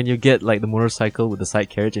thing? When you get like the motorcycle with the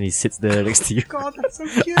side carriage and he sits there next to you. God, that's so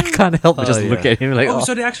cute. I can't help but Oh, just look yeah. at him like, Oh, oh.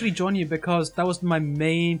 so they actually join you because that was my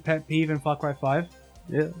main pet peeve in Far Cry 5.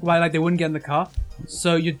 Yeah. Why, like, they wouldn't get in the car.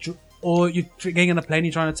 So you're getting in a plane,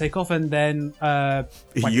 you're trying to take off, and then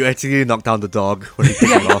You actually knock down the dog when you take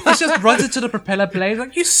it off. it just runs into the propeller blade.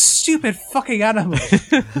 Like, you stupid fucking animal.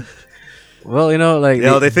 Well, you know, like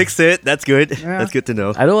They fixed it. That's good. Yeah. That's good to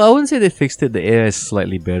know. I wouldn't say they fixed it. The AI is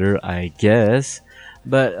slightly better, I guess.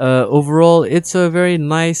 But overall, it's a very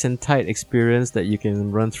nice and tight experience that you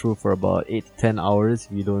can run through for about 8 to 10 hours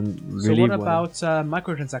if you don't really So what wanna... about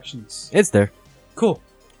microtransactions? It's there. Cool.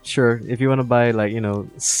 Sure, if you want to buy, like, you know,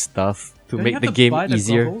 stuff to Don't you make have the to game buy the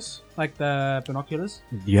easier. goggles, like the binoculars?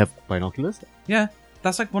 Do you have binoculars? Yeah.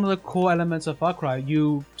 That's like one of the core elements of Far Cry.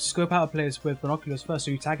 You scope out a place with binoculars first, so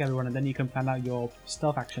you tag everyone, and then you can plan out your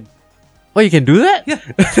stealth action. Oh, you can do that? Yeah.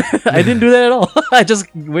 I didn't do that at all. I just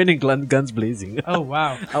went in guns blazing. Oh,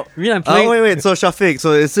 wow. I mean, I'm playing... Oh, wait. So, Shafiq,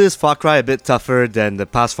 so is this Far Cry a bit tougher than the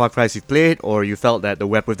past Far Cries you've played, or you felt that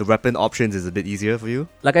with the weapon options is a bit easier for you?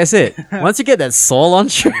 Like I said, once you get that saw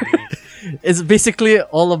launcher, it's basically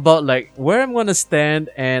all about, like, where I'm gonna stand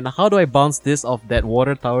and how do I bounce this off that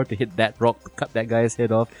water tower to hit that rock to cut that guy's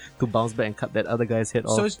head off, to bounce back and cut that other guy's head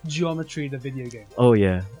off. So it's Geometry, the video game. Oh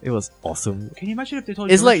yeah, it was awesome. Can you imagine if they told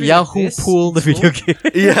you It's like Yahoo this Pool, the in video school?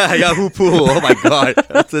 game. Yeah, Yahoo Pool. Oh my god.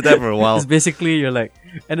 I've said that for a while. It's basically you're like,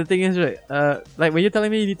 and the thing is, like when you're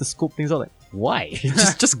telling me you need to scope things out, like why?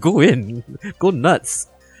 just go in, go nuts.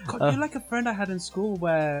 God, you're like a friend I had in school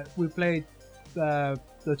where we played the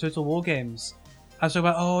Total War games. I was talking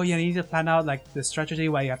about, oh yeah, you need to plan out like the strategy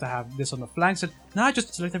where you have to have this on the flanks. And no, I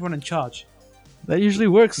just select everyone in charge. That usually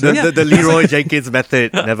works. The Leroy Jenkins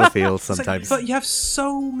method never fails It's like, sometimes. but you have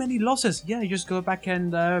so many losses. Yeah, you just go back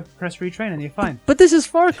and press retrain and you're fine. But this is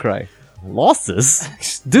Far Cry.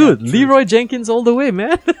 Losses, dude. Leroy Jenkins all the way,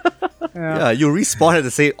 man. Yeah, you respawn at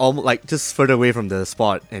the same, almost like just further away from the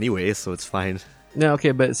spot anyway, so it's fine. Yeah,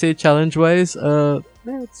 okay, but say challenge wise,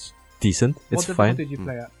 it's decent. It's What fine. did you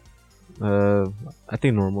play at? I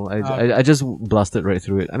think normal. Okay. I just blasted right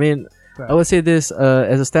through it. I mean, Fair. I would say this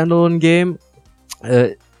as a standalone game,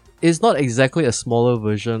 it's not exactly a smaller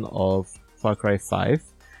version of Far Cry 5.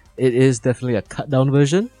 It is definitely a cut down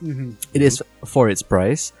version. Mm-hmm. It is for its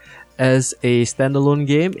price. As a standalone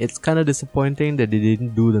game, it's kind of disappointing that they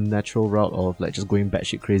didn't do the natural route of like just going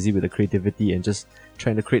batshit crazy with the creativity and just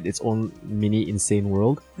trying to create its own mini insane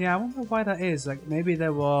world. Yeah, I wonder why that is. Like, maybe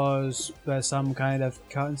there's some kind of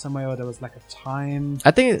cut in some way, or there was like a time. I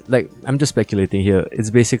think, like, I'm just speculating here. It's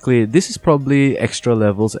basically, this is probably extra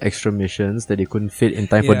levels, extra missions that they couldn't fit in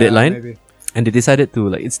time for deadline. Maybe. And they decided to,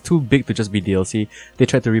 like, it's too big to just be DLC. They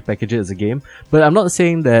tried to repackage it as a game. But I'm not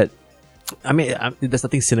saying that, I mean, there's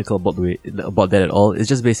nothing cynical about that at all. It's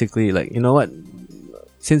just basically like, you know what?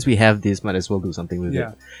 Since we have this, might as well do something with it.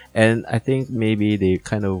 And I think maybe they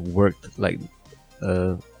kind of worked like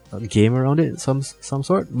a game around it, some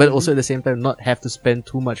sort. But also at the same time, not have to spend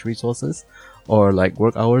too much resources or like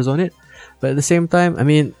work hours on it. But at the same time, I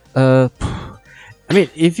mean,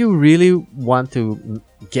 if you really want to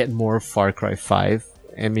get more Far Cry 5,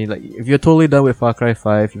 I mean, like, if you're totally done with Far Cry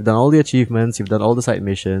 5, you've done all the achievements, you've done all the side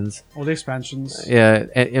missions, All the expansions. yeah,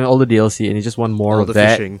 and all the DLC, and you just want more All of the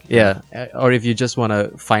that, fishing. yeah. Or if you just want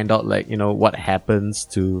to find out, like, you know, what happens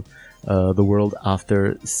to the world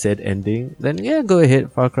after said ending, then yeah, go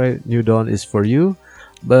ahead. Far Cry New Dawn is for you,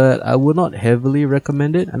 but I would not heavily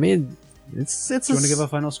recommend it. I mean, it's. Do you want to give a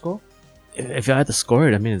final score? If I had to score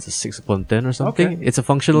it, I mean, it's a 6/10 or something. Okay. It's a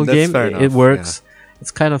functional That's game. fair It enough, works. It's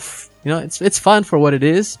kind of, you know, it's fun for what it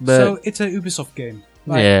is, but So it's a Ubisoft game.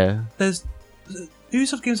 Like, yeah.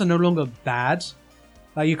 Ubisoft games are no longer bad.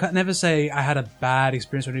 Like, you can't never say I had a bad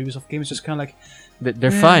experience with an Ubisoft game. It's just kind of like They're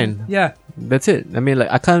fine. Yeah, That's it. I mean, like,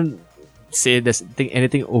 I can't say there's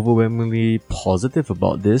anything overwhelmingly positive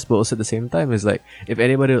about this, but also at the same time, it's like, if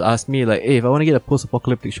anybody will ask me, like, hey, if I want to get a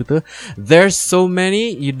post-apocalyptic shooter, there's so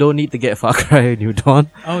many, you don't need to get Far Cry New Dawn.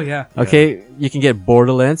 oh yeah. Okay, you can get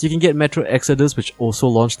Borderlands, you can get Metro Exodus, which also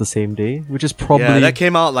launched the same day, which is probably... Yeah, that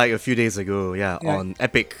came out like a few days ago, Yeah. on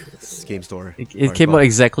Epic Game Store. It came out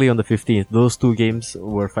exactly on the 15th. Those two games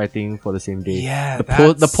were fighting for the same day. Yeah,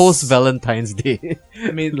 The post-Valentine's Day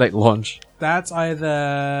I mean, like launch. that's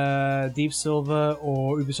either Deep Silver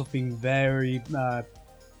or Ubisoft being very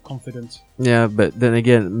confident. Yeah, but then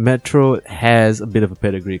again, Metro has a bit of a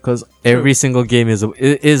pedigree because every single game is a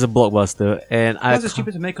blockbuster, and Plus, it's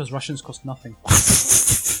stupid to make because Russians cost nothing.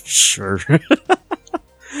 sure.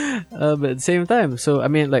 But at the same time, so I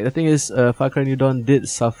mean, like, the thing is, Far Cry New Dawn did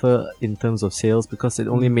suffer in terms of sales because it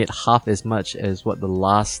only made half as much as what the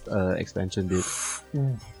last expansion did,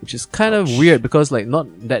 which is kind of weird because, like, not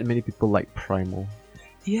that many people like Primal.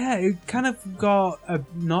 Yeah, it kind of got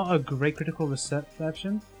not a great critical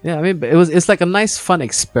reception. Yeah, I mean, but it's like a nice, fun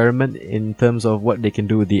experiment in terms of what they can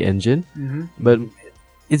do with the engine. Mm-hmm. But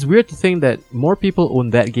it's weird to think that more people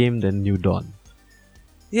own that game than New Dawn.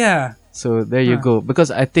 Yeah. So there you go.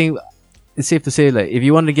 Because I think it's safe to say, like, if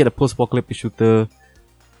you want to get a post-apocalyptic shooter,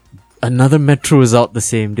 another Metro is out the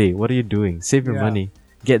same day. What are you doing? Save your money.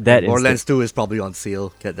 Get that Borderlands instead. 2 is probably on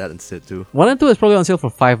sale. Get that instead too. 1 and 2 is probably on sale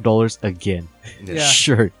for $5 again. Yeah. Yeah.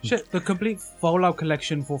 Sure. Shit, the complete Fallout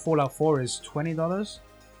collection for Fallout 4 is $20.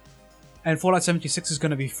 And Fallout 76 is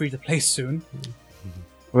going to be free to play soon.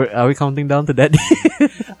 Are we counting down to that?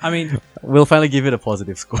 I mean, we'll finally give it a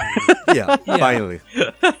positive score. Yeah, finally.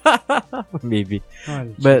 Maybe.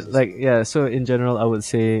 oh, But Jesus. like, yeah, so in general I would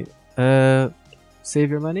say save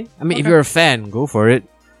your money. I mean, if you're a fan, go for it.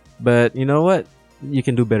 But you know what? You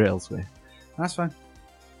can do better elsewhere. That's fine.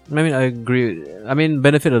 I mean, I agree. I mean,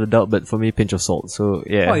 benefit of the doubt, but for me, pinch of salt. So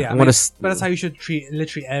yeah, Oh, yeah. I'm But gonna. that's how you should treat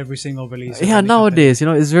literally every single release. of Yeah, any nowadays, you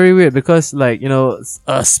know, it's very weird because, like, you know,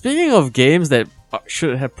 speaking of games that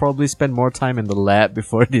should have probably spent more time in the lab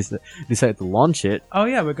before they decide to launch it. company. Oh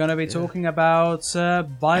yeah, we're gonna be talking about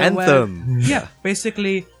Bioware. Anthem. Yeah,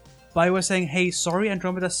 basically, Bioware saying, "Hey, sorry,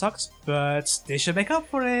 Andromeda sucks, but they should make up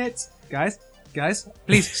for it, guys.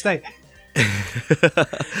 Please stay."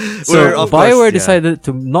 So Of course, Bioware yeah. decided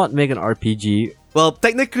to not make an RPG. Well,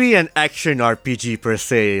 technically an action RPG per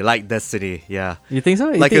se, like Destiny. Yeah, You think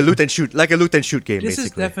so? You like a think- loot and shoot game. This is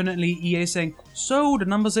basically. definitely EA saying, "So the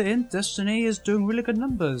numbers are in. Destiny is doing really good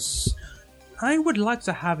numbers. I would like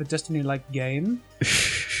to have a Destiny-like game."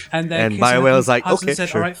 And then And Casey Bioware was like, Hudson "Okay, said,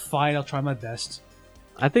 sure." "All right, fine. I'll try my best."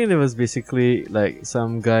 I think there was basically like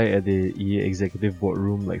some guy at the EA executive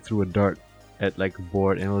boardroom like threw a dart at like a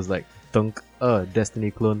board and it was like thunk,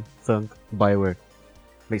 Destiny clone, thunk, Bioware.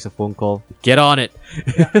 Makes a phone call. Get on it.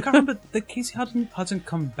 Yeah, I can't remember. Did Casey Hudson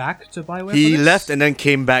come back to Bioware? He for this? left and then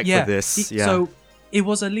came back Yeah, for this. he- Yeah. So it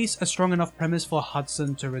was at least a strong enough premise for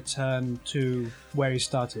Hudson to return to where he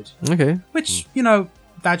started. Okay. Which, you know,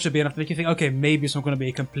 that should be enough to make you think, okay, maybe it's not going to be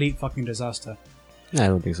a complete fucking disaster. I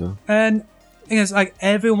don't think so. And the thing is, like,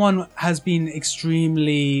 everyone has been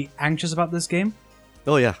extremely anxious about this game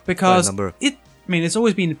Oh yeah. because Quite a number. it's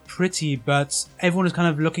always been pretty, but everyone is kind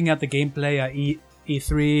of looking at the gameplay at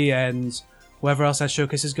E3 and whoever else has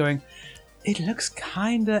showcases going, it looks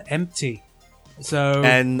kind of empty. So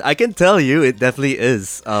And I can tell you, it definitely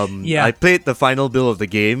is. Yeah. I played the final build of the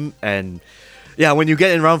game, and yeah, when you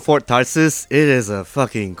get in around Fort Tarsus, it is a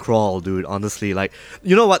fucking crawl, dude. Honestly, like,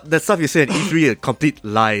 you know what? That stuff you say at E3 are complete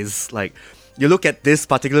lies. Like, you look at this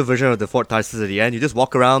particular version of the Fort Tarsus at the end, you just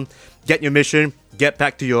walk around, get your mission, get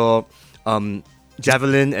back to your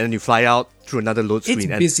javelin, and then you fly out through another load it's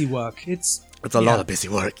screen. And busy work. It's a lot of busy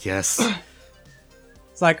work, yes.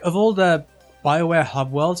 It's like, of all the Bioware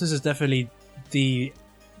hub worlds, this is definitely the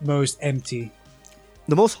most empty.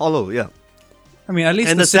 The most hollow, yeah. I mean, at least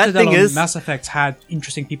And the the sad Citadel thing on is- Mass Effect had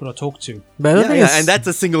interesting people to talk to. But I don't think it's... and that's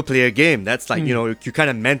a single player game. That's like, you know, you kind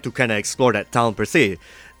of meant to kind of explore that town per se.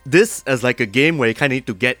 This as like a game where you kind of need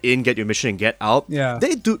to get in, get your mission, and get out. Yeah.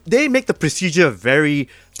 They make the procedure very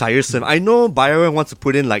tiresome. I know Bioware wants to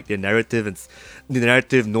put in like the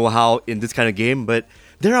narrative know-how in this kind of game, but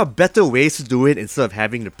there are better ways to do it instead of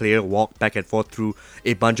having the player walk back and forth through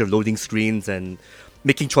a bunch of loading screens and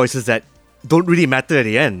making choices that don't really matter at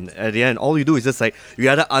the end. At the end, all you do is just like, you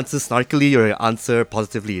either answer snarkily or you answer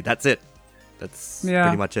positively. That's it. That's Yeah.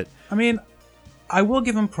 pretty much it. I mean, I will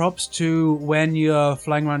give them props to when you're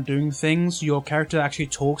flying around doing things, your character actually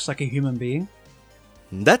talks like a human being.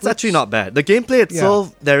 That's actually not bad. The gameplay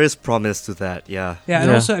itself, there is promise to that, yeah. Yeah, and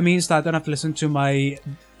Yeah. also it means that I don't have to listen to my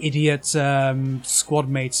idiot squad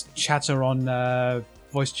mates chatter on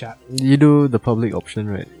voice chat. You do the public option,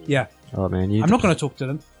 right? Yeah, Oh man, you I'm not going to talk to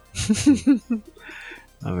them.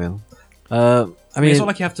 I will. I mean, I mean, it's not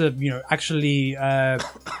like you have to, actually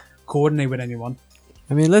coordinate with anyone.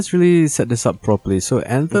 let's really set this up properly. So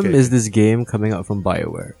Anthem Okay. is this game coming out from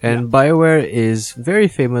Bioware, and Bioware is very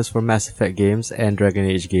famous for Mass Effect games and Dragon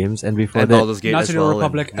Age games, and before And that, Baldur's Gate Knights as of the well.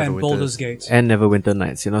 Republic and Neverwinter. Baldur's Gate. and Neverwinter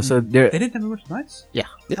Nights. You know, so They they're did Neverwinter Nights? yeah.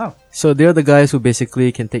 Oh, So they're the guys who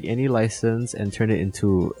basically can take any license and turn it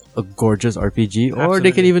into a gorgeous RPG, or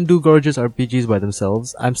they can Absolutely. even do gorgeous RPGs by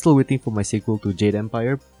themselves. I'm still waiting for my sequel to Jade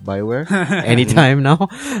Empire, Bioware, anytime now.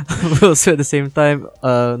 But also at the same time,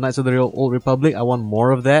 Knights of the Old Republic, I want more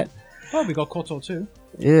of that. well, we got KOTOR too.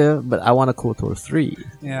 Yeah, but I want a KOTOR 3.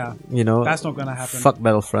 Yeah, You know, that's not going to happen. fuck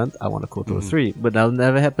Battlefront, I want a KOTOR 3. But that'll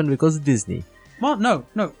never happen because Disney. Well, no.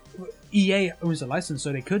 EA owns the license,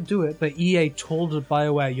 so they could do it, but EA told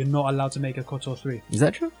BioWare you're not allowed to make a KOTOR 3. Is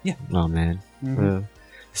that true? Yeah. Oh man. Mhm.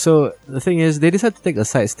 So the thing is, they decided to take a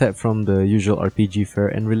sidestep from the usual RPG fare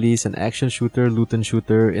and release an action shooter, loot and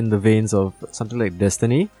shooter in the veins of something like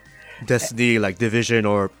Destiny. Destiny, like Division,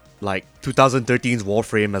 or like 2013's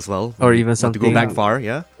Warframe as well. Or even Not something... to go back far,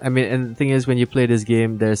 yeah? I mean, and the thing is, when you play this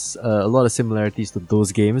game, there's a lot of similarities to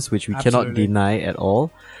those games, which we cannot Absolutely. deny at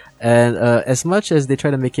all. And as much as they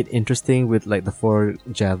try to make it interesting with like the 4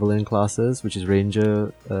 Javelin classes, which is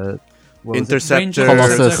Ranger, what was it? Interceptor,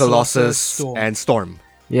 Colossus. Colossus, Storm. and Storm.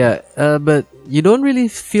 Yeah, but you don't really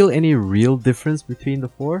feel any real difference between the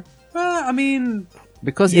 4 Well, I mean,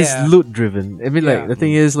 because Yeah. it's loot driven. I mean, like Yeah. the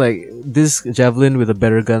thing is, like this Javelin with a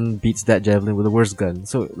better gun beats that Javelin with a worse gun.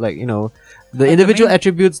 So, like the individual main-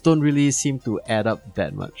 attributes don't really seem to add up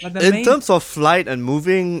that much. like the In main- terms of flight and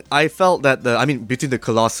moving, I felt that between the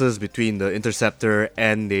Colossus, between the Interceptor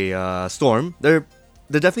and the Storm, they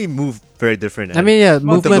definitely move very different. I mean, yeah,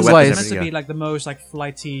 Well, movement weapons it's wise, meant to everything, be like the most like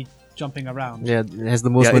flighty jumping around. yeah, it has the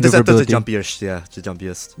most yeah, Interceptor's the maneuverability. jumpiest, the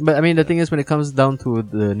jumpiest. But I mean, the thing is, when it comes down to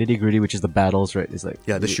the nitty gritty, which is the battles, right? It's like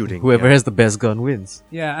Yeah, the shooting, Whoever yeah. has the best gun wins.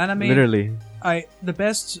 Yeah, and I mean, Literally. the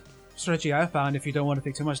best strategy I found if you don't want to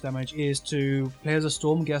take too much damage is to play as a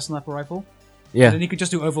Storm, get a sniper rifle. Yeah. And then you could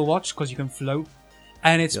just do Overwatch because you can float,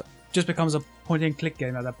 and it Yep. just becomes a point and click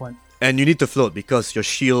game at that point. And you need to float because your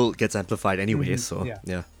shield gets amplified anyway, so yeah.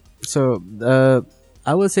 yeah. So,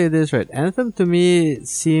 I would say this, right? Anthem to me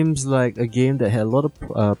seems like a game that had a lot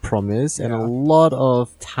of promise and a Yeah. lot of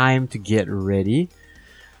time to get ready.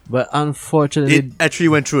 But unfortunately, It actually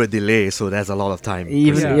went through a delay, so there's a lot of time.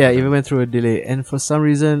 even Yeah. even went through a delay. And for some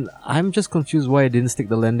reason, I'm just confused why it didn't stick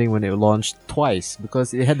the landing when it launched twice,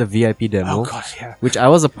 because it had the VIP demo. Oh god, yeah. Which I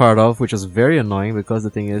was a part of, which was very annoying because the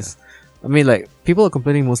thing is, I mean, like, people are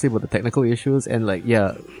complaining mostly about the technical issues, and like,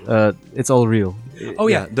 it's all real. Oh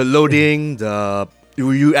yeah. The loading,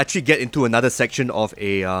 you actually get into another section of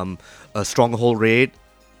a stronghold raid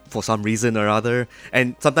for some reason or other,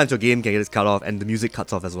 and sometimes your game can get cut off and the music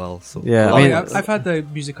cuts off as well. So Yeah, Oh, I mean, yeah, I've had the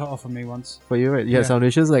music cut off for me once. For you, right? You had Yeah. sound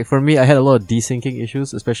issues. Like for me, I had a lot of desyncing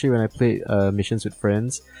issues, especially when I played missions with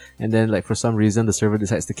friends. And then, like for some reason, the server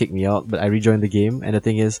decides to kick me out. But I rejoined the game, and the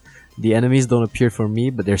thing is, the enemies don't appear for me,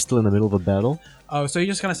 but they're still in the middle of a battle. Oh, so you're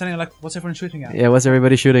just kind of standing there like, what's everyone shooting at? Yeah, what's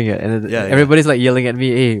everybody shooting at? And Yeah, yeah. everybody's like yelling at me,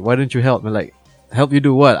 "Hey, why don't you help?" I'm like, "Help you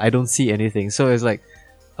do what? I don't see anything." So it's like,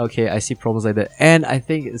 okay, I see problems like that. And I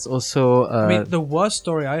think it's also I mean, the worst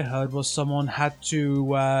story I heard was someone had to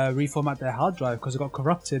reformat their hard drive because it got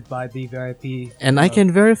corrupted by the VIP. and I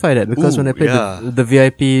can verify that because when I Ooh, played yeah. the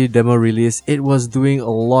VIP demo release, it was doing a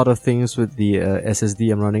lot of things with the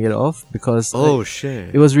SSD. I'm running it off because like, shit.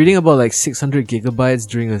 it was reading about like 600 gigabytes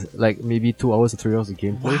during like maybe 2 hours or 3 hours of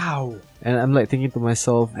gameplay. Wow. And I'm like thinking to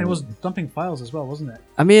myself, And it was dumping files as well, wasn't it?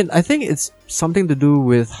 I mean, I think it's something to do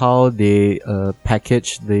with how they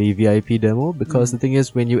package the VIP demo because the thing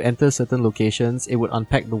is, when you enter certain locations, it would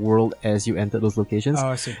unpack the world as you enter those locations. Oh,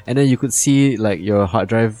 I see. And then you could see like your hard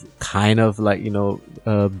drive kind of like,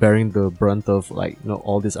 bearing the brunt of like,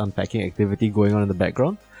 all this unpacking activity going on in the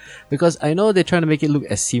background. Because I know they're trying to make it look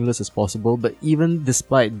as seamless as possible, but even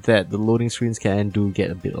despite that, the loading screens do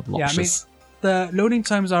get a bit obnoxious. The loading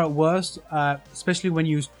times are at worst, especially when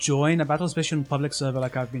you join a battle, especially on public server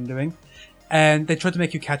like I've been doing. And they try to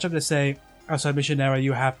make you catch up. They say, outside mission area,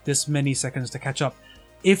 you have this many seconds to catch up.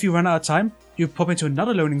 If you run out of time, you pop into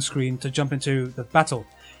another loading screen to jump into the battle.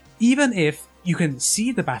 Even if you can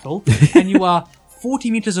see the battle and you are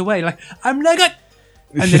 40 meters away, like, I'm like,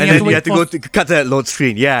 and then you have to go to cut that load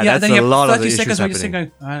screen. Yeah, then that's you a have lot 30 of the issues seconds where you're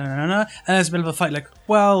happening. sitting going, and there's a bit of a fight, like,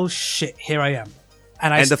 well, shit, here I am.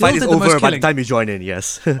 And And still the fight is did the most over by the killing. time you join in,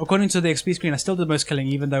 yes. According to the XP screen, I still did the most killing,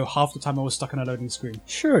 even though half the time I was stuck on a loading screen.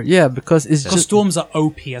 Sure, yeah, because it's Because just storms are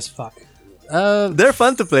OP as fuck. They're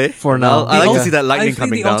fun to play. For now. I like The to see that I lightning think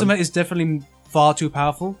coming the down. ultimate is definitely far too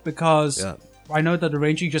powerful because Yeah. I know that the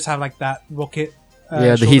ranger you just have like that rocket.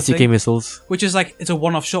 the shoulder heat-seeking thing, missiles. which is like it's a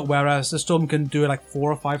one-off shot, whereas the storm can do it like 4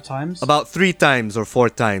 or 5 times. About 3 times or 4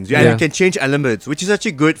 times. Yeah, and Yeah. you can change elements, which is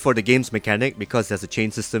actually good for the game's mechanic because there's a chain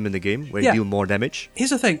system in the game where Yeah. you deal more damage.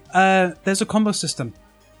 Here's the thing: there's a combo system.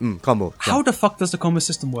 Combo. How Yeah. the fuck does the combo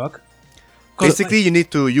system work? 'Cause, Basically, you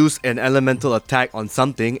need to use an elemental attack on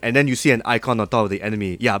something, and then you see an icon on top of the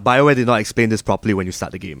enemy. Yeah, Bioware did not explain this properly when you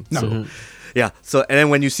start the game. No. So, yeah. So, and then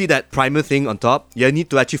when you see that primer thing on top, you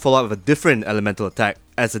need to actually follow up with a different elemental attack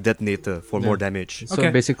as a detonator for more damage. So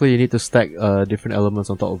Okay. basically, you need to stack different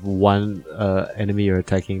elements on top of one enemy you're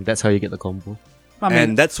attacking. That's how you get the combo. I mean,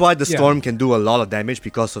 And that's why the yeah. storm can do a lot of damage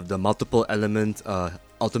because of the multiple element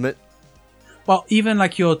ultimate. well, even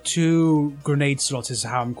like your 2 grenade slots is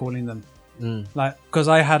how I'm calling them. Mm. Like, because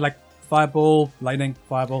I had like fireball, lightning,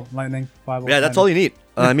 fireball, lightning, fireball. Yeah, that's lightning. all you need.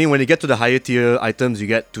 I mean, when you get to the higher tier items, you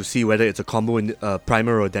get to see whether it's a combo in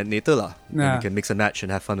primer or detonator lah. Yeah. And you can mix and match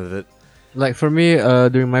and have fun with it. Like for me,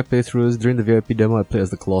 during my playthroughs, during the VIP demo, I played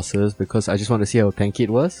as the Colossus because I just wanted to see how tanky it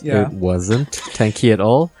was. Yeah. It wasn't tanky at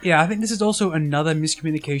all. Yeah, I think this is also another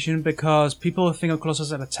miscommunication because people think of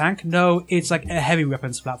Colossus as a tank. No, it's like a heavy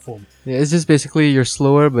weapons platform. Yeah, it's just basically you're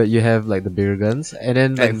slower, but you have like the bigger guns, and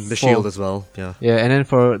then like And the shield as well. Yeah. Yeah, and then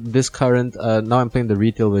for this current, now I'm playing the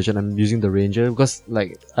retail version. I'm using the Ranger because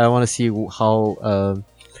like I want to see how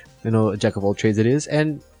jack of all trades it is,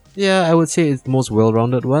 and yeah, I would say it's the most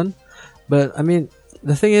well-rounded one. But I mean,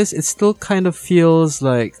 the thing is, it still kind of feels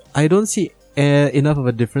like I don't see enough of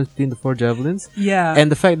a difference between the 4 javelins. Yeah. And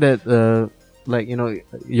the fact that,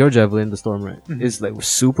 your javelin, the Storm, right, is like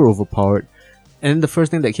super overpowered. And the first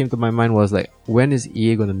thing that came to my mind was like, when is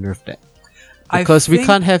EA gonna nerf that? Because we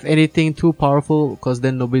can't have anything too powerful, because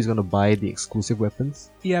then nobody's gonna buy the exclusive weapons.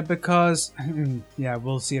 Yeah, because yeah,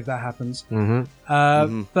 we'll see if that happens.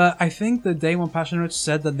 Mm-hmm. But I think the Day One patch notes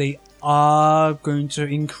said that they are going to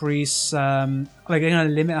increase, they're going to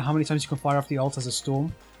limit how many times you can fire off the ult as a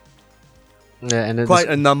storm. Yeah, and then Quite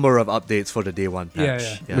a number of updates for the day one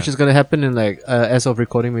patch. Yeah. which is gonna happen in like as of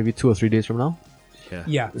recording, maybe 2 or 3 days from now.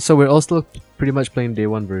 Yeah. So we're all still pretty much playing day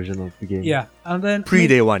one version of the game. Yeah. And then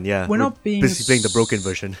Pre-day one, yeah. We're not being busy playing the broken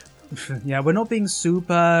version. Yeah, we're not being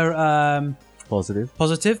super Positive.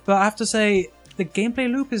 but I have to say the gameplay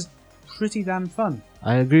loop is pretty damn fun.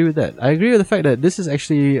 I agree with that. I agree with the fact that this is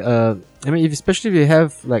actually, especially if you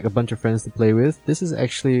have like a bunch of friends to play with, this is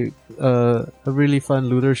actually a really fun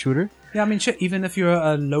looter shooter. Yeah, I mean, shit, even if you're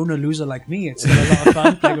a loner loser like me, it's still a lot of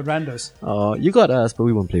fun playing with randos. Oh, you got us, but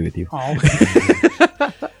we won't play with you. Oh.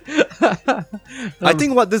 I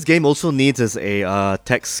think what this game also needs is a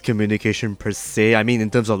text communication per se. I mean, in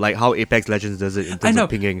terms of like how Apex Legends does it in terms of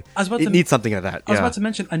pinging. It needs something like that. I was about to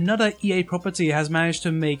mention, another EA property has managed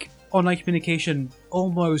to make online communication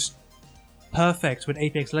almost perfect with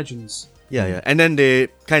Apex Legends. Yeah. And then they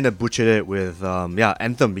kind of butchered it with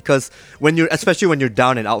Anthem, because especially when you're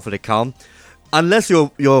down and out for the count, unless your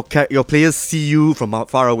players see you from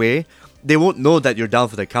far away, they won't know that you're down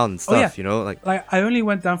for the count and stuff. You know, like I only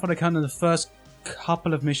went down for the count in the first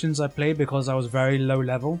couple of missions I played because I was very low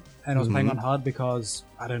level and I was playing on hard because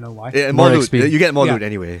I don't know why. more loot. XP. You get more loot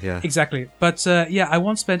anyway. Yeah, exactly. But I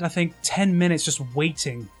once spent I think 10 minutes just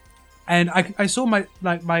waiting. And I saw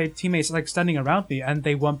my teammates like standing around me, and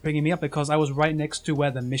they weren't bringing me up because I was right next to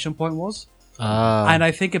where the mission point was. And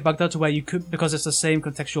I think it bugged out to where you could, because it's the same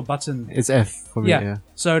contextual button. It's F for me. Yeah.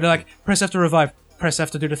 So they're like, press F to revive, press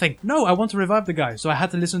F to do the thing. No, I want to revive the guy. So I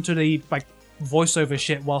had to listen to the like voiceover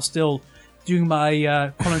shit while still doing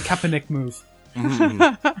my Colin Kaepernick move.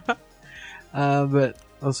 But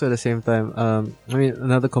also at the same time,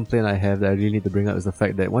 another complaint I have that I really need to bring up is the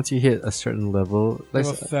fact that once you hit a certain level,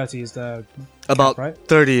 Level 30 is the about cap, right?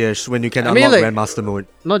 30ish when you can unlock Grandmaster mode.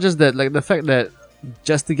 Not just that, like the fact that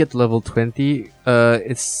just to get to level 20,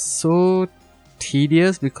 it's so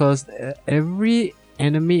tedious because every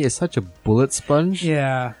enemy is such a bullet sponge.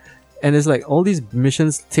 Yeah. And it's like all these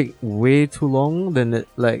missions take way too long than it,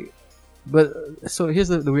 like. But so here's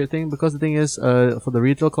the weird thing, because the thing is, for the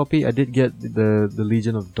retail copy, I did get the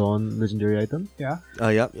Legion of Dawn legendary item. Yeah.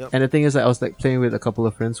 Yep. And the thing is, I was like playing with a couple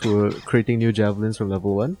of friends who were creating new javelins from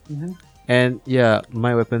level 1. And yeah,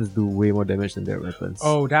 my weapons do way more damage than their weapons.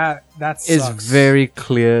 Oh, that sucks. It's very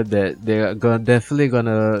clear that they're definitely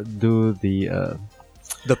gonna do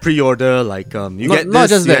the pre-order, like you not, get this, not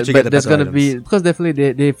just you that, actually but get the there's better gonna be, items. because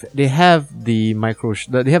definitely they have the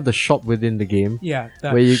they have the shop within the game. Yeah,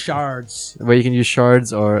 the where you- shards. Where you can use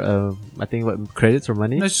shards or I think credits or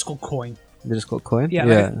money. No, it's just called coin. They're just called coin. Yeah.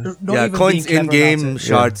 Like, not even coins being in clever about game, it.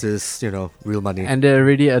 shards is real money. And they're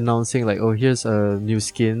already announcing like, oh, here's new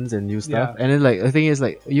skins and new stuff. Yeah. And then like the thing is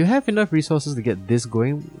like, you have enough resources to get this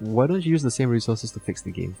going. Why don't you use the same resources to fix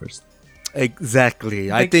the game first? Exactly.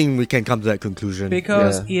 I think we can come to that conclusion.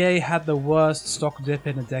 Because EA had the worst stock dip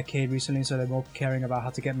in a decade recently, so they're more caring about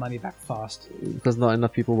how to get money back fast. Because not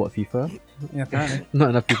enough people bought FIFA. Yeah, apparently.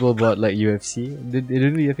 Not enough people bought like UFC. Did they do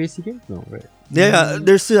the UFC game? No, right? Yeah,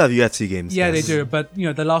 they still have UFC games. Yeah, yes. they do, but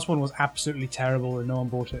the last one was absolutely terrible and no one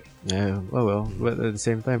bought it. Yeah, well, but at the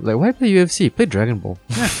same time, like, why play UFC? Play Dragon Ball.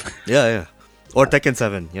 Yeah. Or Tekken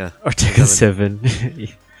 7, yeah. Or Tekken 7.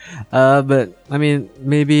 But, I mean,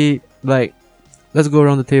 maybe, like, let's go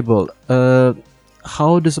around the table.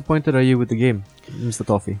 How disappointed are you with the game, Mr.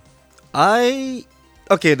 Toffee?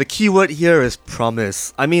 Okay, the keyword here is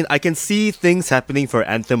promise. I mean, I can see things happening for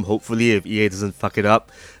Anthem, hopefully, if EA doesn't fuck it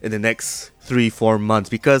up in the next 3-4 months.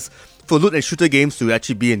 Because for loot and shooter games to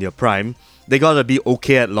actually be in their prime, they gotta be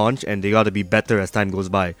okay at launch and they gotta be better as time goes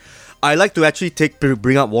by. I like to actually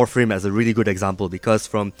bring up Warframe as a really good example, because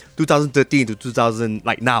from 2013 to 2000,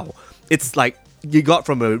 like now, it's like you got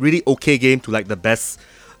from a really okay game to like the best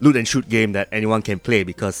loot and shoot game that anyone can play,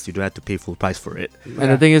 because you don't have to pay full price for it. And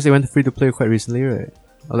the thing is, they went free to play quite recently, right?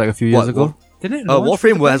 Or like a few years ago. Didn't it?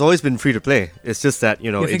 Warframe has always been free to play. It's just that,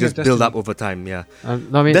 you know, it just built up over time. Yeah. No,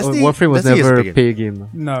 I mean, Warframe was never a paid game.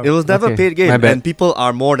 No, it was never a paid game, My bad. and people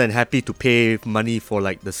are more than happy to pay money for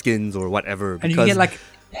like the skins or whatever. And you can get like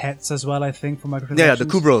pets as well, I think, for microtransactions. Yeah, the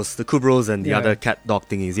Kubros and the other cat dog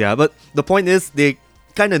thingies. Yeah, but the point is, they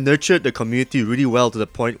kind of nurtured the community really well to the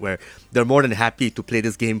point where they're more than happy to play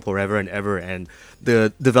this game forever and ever, and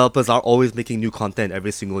the developers are always making new content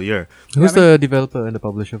every single year. Who's the developer and the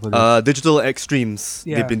publisher for this? Digital Extremes.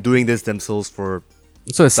 Yeah. They've been doing this themselves for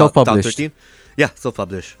So it's self-published. 2013. Yeah,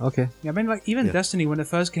 self-published. Okay. Yeah, I mean, like, even Destiny, when it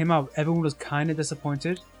first came out, everyone was kind of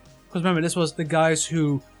disappointed. Because remember, this was the guys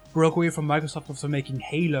who broke away from Microsoft after making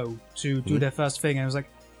Halo to do their first thing, and it was like,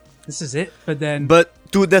 this is it. But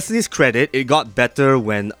to Destiny's credit, it got better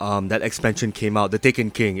when that expansion came out, the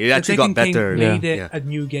Taken King. It actually got better. Made it a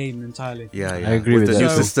new game entirely. Yeah, I agree with the that. new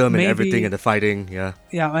So system and maybe- everything and the fighting. Yeah.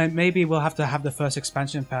 Yeah, and maybe we'll have to have the first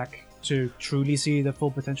expansion pack to truly see the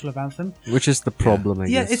full potential of Anthem. Which is the problem, I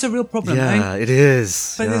Yeah, guess. it's a real problem. Yeah, it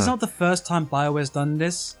is. But yeah. it's not the first time Bioware's done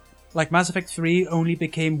this. Like, Mass Effect 3 only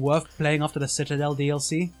became worth playing after the Citadel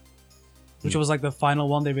DLC, which was like the final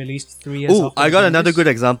one they released 3 years Oh, after. I got another this. good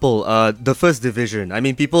example. The first Division. I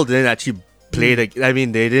mean, people didn't actually play the. I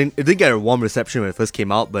mean, it didn't get a warm reception when it first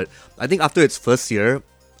came out. But I think after its first year,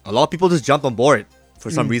 a lot of people just jumped on board for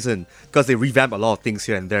some reason, because they revamped a lot of things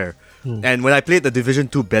here and there. And when I played the Division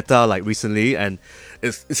 2 beta like recently, and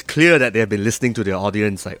it's clear that they have been listening to their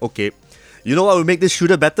audience. Like, okay, you know what would make this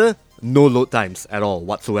shooter better? No load times at all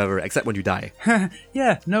whatsoever, except when you die.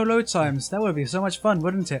 Yeah, no load times. That would be so much fun,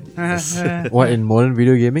 wouldn't it? What, in modern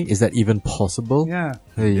video gaming? Is that even possible? Yeah.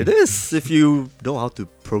 Hey. It is, if you know how to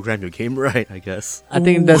program your game right, I guess. I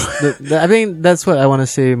think that's I think that's what I want to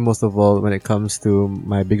say most of all when it comes to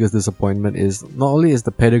my biggest disappointment is not only is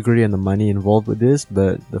the pedigree and the money involved with this,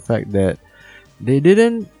 but the fact that they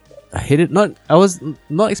didn't hit it. I was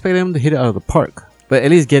not expecting them to hit it out of the park, but at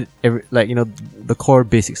least get the core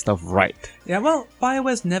basic stuff right. Yeah, well,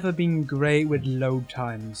 Bioware's never been great with load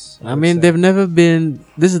times. I mean, they've never been.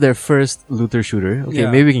 This is their first looter shooter. Okay,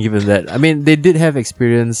 Yeah. maybe we can give them that. I mean, they did have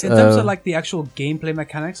experience. In terms of like the actual gameplay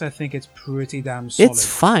mechanics, I think it's pretty damn solid. it's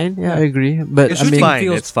fine. Yeah, I agree. But It's I just mean, fine.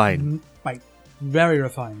 feels It's fine. Like very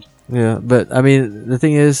refined. yeah. But I mean, the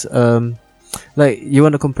thing is, like you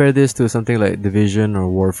want to compare this to something like Division or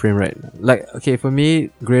Warframe, right? Like, okay, for me,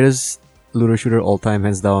 greatest looter shooter all time,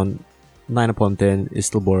 hands down, 9 upon 10 is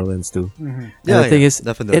still Borderlands 2. And Yeah, the thing yeah, is,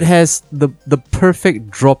 definitely. it has the perfect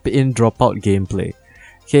drop in, drop out gameplay.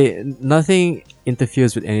 Okay, nothing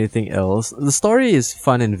interferes with anything else. The story is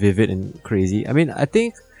fun and vivid and crazy. I mean, I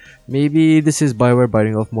think maybe this is Bioware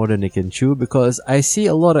biting off more than they can chew, because I see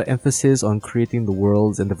a lot of emphasis on creating the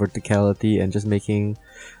worlds and the verticality and just making.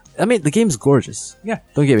 I mean, the game's gorgeous. Yeah.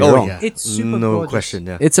 Don't get me Oh wrong. yeah, It's super no gorgeous. question.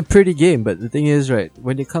 Yeah. It's a pretty game, but the thing is, right,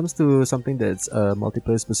 when it comes to something that's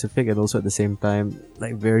multiplayer specific and also at the same time,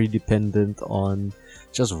 like, very dependent on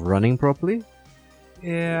just running properly,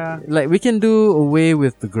 Yeah. like, we can do away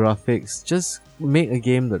with the graphics. Just make a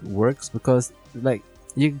game that works, because, like,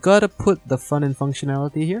 you gotta put the fun and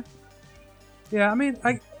functionality here. Yeah, I mean,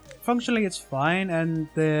 functionally it's fine, and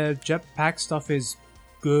the jetpack stuff is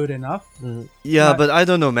good enough. Yeah, But- but I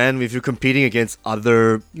don't know, man. If you're competing against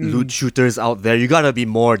other loot shooters out there, you gotta be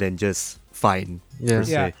more than just fine. Yeah. per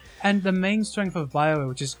Yeah, se. and the main strength of Bioware,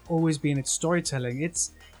 which has always been its storytelling,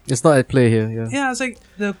 it's It's not at play here, yeah. yeah, it's like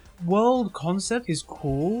the world concept is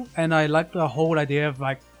cool, and I like the whole idea of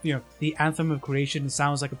like the Anthem of Creation.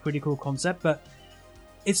 Sounds like a pretty cool concept, but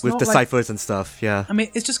it's With not the like, ciphers and stuff. Yeah. I mean,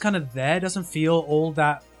 it's just kind of there. It doesn't feel all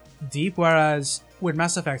that deep. Whereas with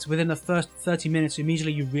Mass Effect, within the first 30 minutes,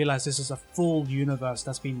 immediately you realize this is a full universe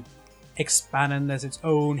that's been expanded. There's its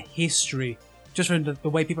own history. Just from the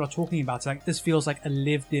way people are talking about it, like this feels like a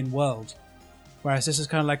lived-in world. Whereas this is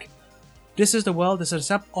kind of like, this is the world. This is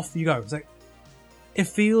up. Off you go. It's like it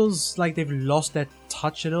feels like they've lost their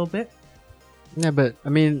touch a little bit. Yeah, but, I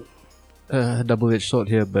mean, double-edged sword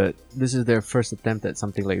here, but this is their first attempt at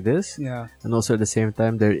something like this. Yeah. And also at the same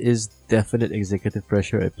time, there is definite executive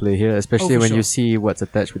pressure at play here, especially for when you sure. see what's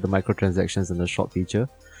attached with the microtransactions and the shop feature.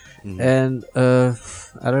 And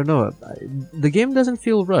I don't know, the game doesn't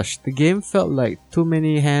feel rushed. The game felt like too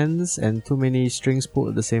many hands and too many strings pulled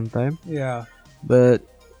at the same time. Yeah. But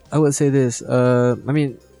I would say this, I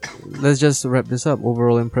mean, let's just wrap this up.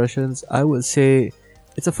 Overall impressions, I would say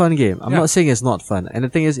It's a fun game. I'm Yeah. not saying it's not fun. And the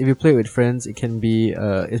thing is, if you play it with friends, it can be,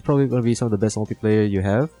 it's probably going to be some of the best multiplayer you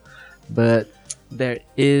have. But there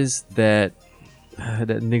is that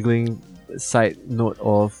niggling side note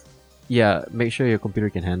of, make sure your computer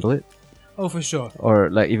can handle it. Oh, for sure. Or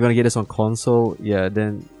like, if you want to get this on console,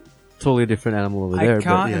 then totally different animal over there. I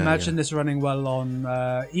can't Yeah, imagine this running well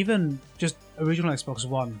on even just original Xbox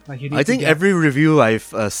One. Like you need I to think get- every review I've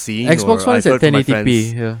seen, Xbox or One I've is at heard from my 1080p.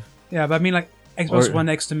 friends, Yeah. Yeah, but I mean like Xbox Or- One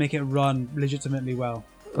X to make it run legitimately well.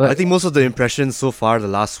 I think most of the impressions so far, the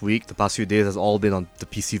past few days, has all been on the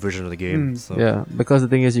PC version of the game. So. Yeah, because the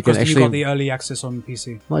thing is, you can Because you got actually the early access on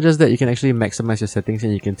PC. not just that, you can actually maximize your settings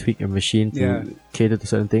and you can tweak your machine to Yeah. cater to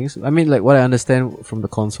certain things. I mean, like what I understand from the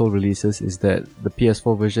console releases is that the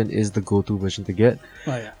PS4 version is the go-to version to get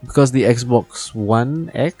Oh yeah. because the Xbox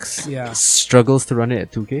One X Yeah. struggles to run it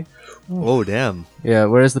at 2K. Oh damn! Yeah,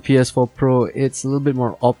 whereas the PS4 Pro, it's a little bit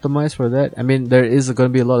more optimized for that. I mean, there is going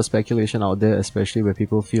to be a lot of speculation out there, especially where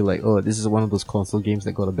people feel like, oh, this is one of those console games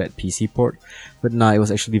that got a bad PC port. But nah, it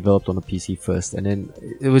was actually developed on the PC first, and then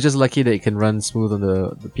it was just lucky that it can run smooth on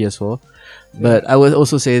the PS4. But I would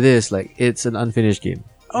also say this, like, it's an unfinished game.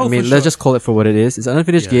 Oh, I mean, for let's sure. just call it for what it is. It's an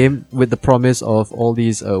unfinished Yeah. game with the promise of all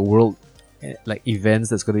these world like events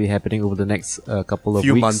that's going to be happening over the next couple of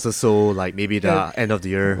Few weeks. months or so, like maybe the Yeah. end of the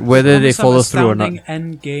year. Whether they Some follow through or not. astounding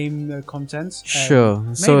end game content. Sure.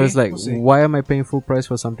 So maybe, it's like, we'll see. why am I paying full price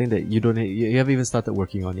for something that you haven't even started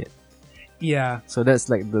working on yet? Yeah. So that's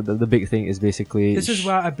like the big thing is basically. This is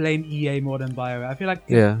where I blame EA more than Bioware. I feel like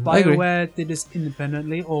if Yeah, I agree. Bioware did this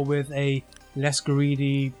independently or with a less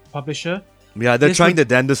greedy publisher, Yeah, they're This trying would- their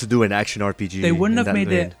damnedest to do an action RPG. they wouldn't in have that made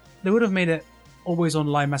vein. it. They would have made it always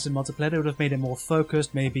online massive multiplayer. They would have made it more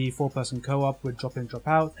focused, maybe 4-person co-op with drop in, drop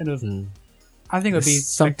out. And I think it would be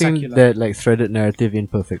something spectacular. that like threaded narrative in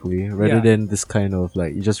perfectly, rather Yeah. than this kind of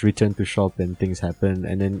like you just return to shop and things happen,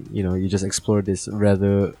 and then you just explore this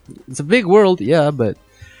rather. It's a big world, yeah, but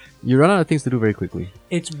you run out of things to do very quickly.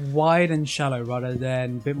 It's wide and shallow rather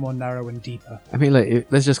than a bit more narrow and deeper. I mean, like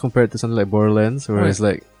let's just compare it to something like Borderlands, where it's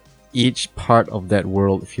like each part of that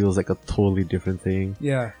world feels like a totally different thing.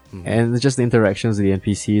 Yeah. And it's just the interactions with the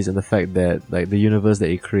NPCs and the fact that like the universe that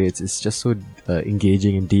it creates is just so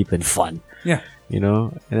engaging and deep and fun. Yeah.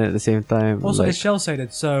 And at the same time, Also, like, it's shell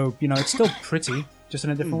shaded, so it's still pretty, just in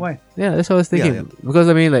a different way. yeah, that's what I was thinking. Yeah. Because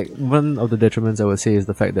I mean, like one of the detriments I would say is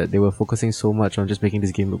the fact that they were focusing so much on just making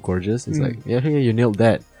this game look gorgeous. It's like, yeah, you nailed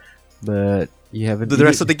that, but you haven't. The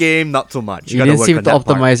rest of the game, not so much. you gotta didn't work seem on to that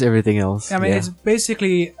part. optimize everything else. I mean, yeah. it's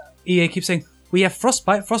basically EA keeps saying, we have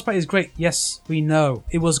Frostbite. Frostbite is great. Yes, we know.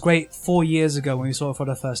 It was great 4 years ago when we saw it for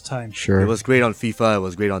the first time. Sure. It was great on FIFA. It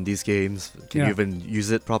was great on these games. Can Yeah. you even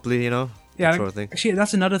use it properly? Yeah, That sort of thing. actually,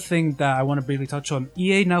 that's another thing that I want to briefly touch on.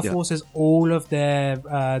 EA now Yeah. forces all of their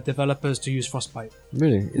developers to use Frostbite.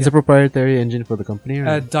 Really, it's a proprietary engine for the company,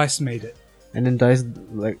 right? DICE made it. And then DICE,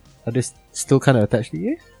 like, are they still kind of attached to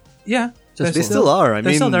EA? Yeah. Just They still are. I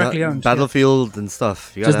they're mean, still directly owned, yeah. Battlefield and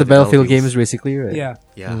stuff. You Just gotta the have Battlefield Battlefields. games, basically, right? Yeah.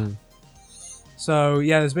 Yeah. Mm. So,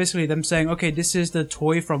 yeah, it's basically them saying, okay, this is the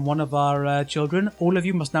toy from one of our children. All of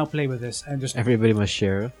you must now play with this. And just, Everybody must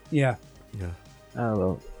share. yeah. Yeah.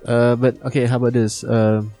 Oh well. But okay, how about this?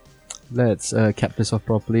 Let's cap this off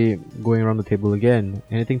properly. Going around the table again.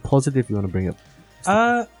 Anything positive you want to bring up?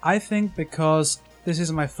 I think because this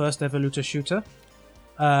is my first ever looter shooter,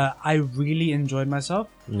 I really enjoyed myself.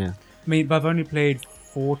 Yeah. I mean, but I've only played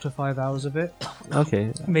 4 to 5 hours of it.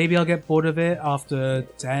 Okay. Maybe I'll get bored of it after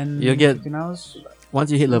 10, You'll get- 15 hours. Once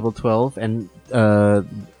you hit level 12 and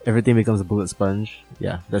everything becomes a bullet sponge,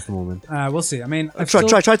 yeah, that's the moment. We'll see. I mean,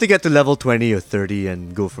 Try to get to level 20 or 30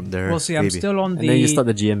 and go from there. We'll see. I'm maybe. still on And then you start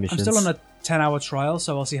the GM I'm missions. still on a 10-hour trial,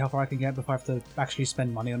 so I'll see how far I can get before I have to actually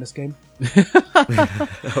spend money on this game.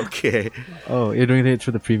 Okay. Oh, you're doing it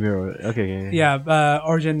through the premiere. Okay. Yeah,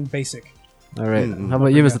 Origin Basic. All right. How about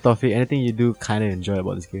you, Mr. Toffee? Anything you do kind of enjoy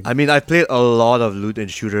about this game? I mean, I played a lot of loot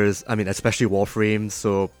and shooters. I mean, especially Warframe.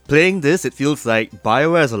 So playing this, it feels like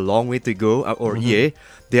Bioware has a long way to go, or EA.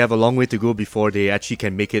 They have a long way to go before they actually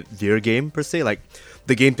can make it their game per se. Like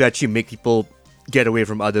the game to actually make people get away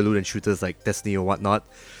from other loot and shooters like Destiny or whatnot.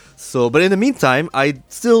 So, but in the meantime, I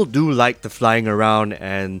still do like the flying around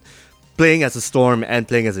and playing as a Storm and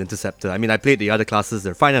playing as an Interceptor. I mean, I played the other classes;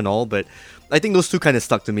 they're fine and all, but I think those two kind of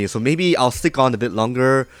stuck to me. So maybe I'll stick on a bit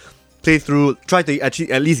longer, play through, try to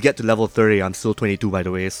actually at least get to level 30. I'm still 22, by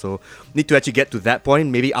the way, so need to actually get to that point,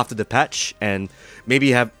 maybe after the patch, and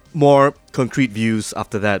maybe have more concrete views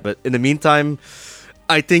after that. But in the meantime,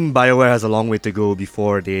 I think Bioware has a long way to go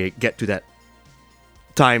before they get to that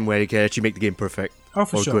time where they can actually make the game perfect Oh,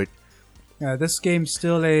 for or sure. good. Yeah, this game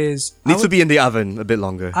still is... Needs to be in the oven a bit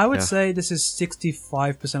longer. I would yeah. say this is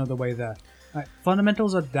 65% of the way there. Like,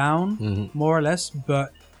 fundamentals are down, more or less,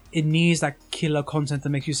 but it needs that killer content that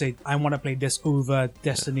makes you say, I want to play this over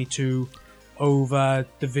Destiny 2, over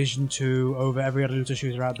Division 2, over every other looter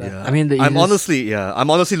shooter out there. Yeah. I mean, I'm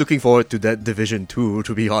honestly looking forward to that Division 2,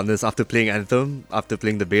 to be honest, after playing Anthem, after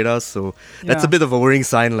playing the betas, so that's a bit of a worrying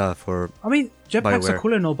sign for... I mean, jetpacks Bioware. are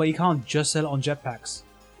cool and all, but you can't just sell it on jetpacks.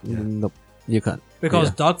 Nope, you can't. Because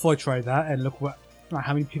Yeah. Dark Void tried that, and look what... Like,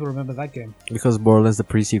 how many people remember that game? Because Borderlands the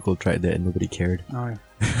pre-sequel tried that and nobody cared. Oh, yeah.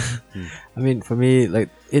 I mean, for me, like,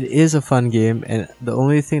 it is a fun game, and the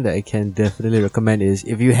only thing that I can definitely recommend is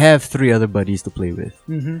if you have 3 other buddies to play with,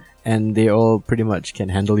 and they all pretty much can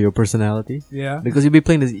handle your personality, Yeah. because you'll be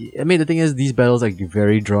playing this. I mean, the thing is, these battles are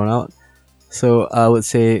very drawn out, so I would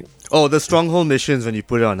say Oh, the stronghold missions, when you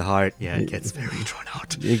put it on hard, it gets very drawn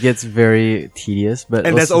out. it gets very tedious. But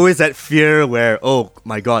And there's also- always that fear where, oh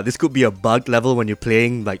my god, this could be a bugged level when you're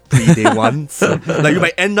playing like pre-day one. So, like you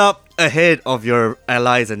might end up ahead of your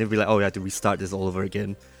allies and you'll be like, oh, you have to restart this all over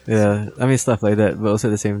again. yeah, I mean stuff like that. But also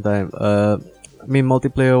at the same time, I mean,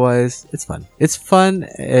 multiplayer wise, it's fun. It's fun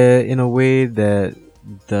in a way that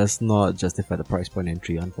does not justify the price point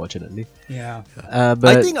entry, unfortunately. Yeah. But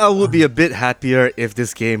I think I would be a bit happier if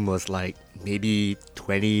this game was like maybe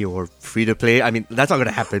 20 or free to play. I mean, that's not gonna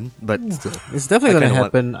happen, but still. it's definitely I gonna kinda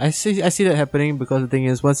happen. I see that happening because the thing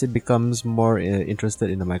is, once it becomes more interested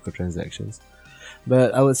in the microtransactions.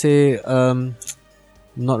 But I would say,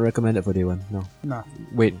 not recommended for day one. No. No.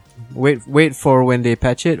 Wait for when they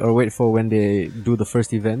patch it, or wait for when they do the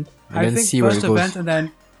first event, and I then think see where first it goes. event and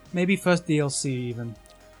then maybe first DLC even.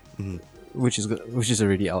 Which is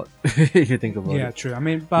already out if you think about Yeah, it. true. I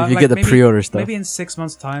mean, but If you like, get the maybe, pre-order stuff. maybe in 6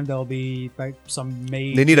 months' time there'll be like some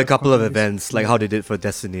major. They need a couple of content events, like how they did for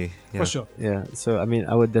Destiny. Yeah. for sure. Yeah, so I mean,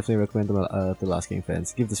 I would definitely recommend the Last King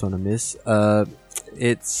fans give this one a miss.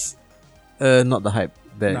 It's not the hype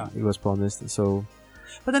that it was promised. So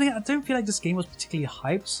But then again, I don't feel like this game was particularly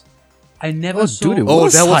hyped. I never saw. dude, it Oh,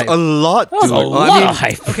 was there was hype. a lot. That was dude. a I lot mean, of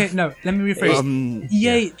hype. Okay, no, let me rephrase.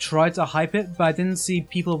 EA yeah. tried to hype it, but I didn't see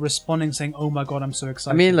people responding saying, "Oh my god, I'm so I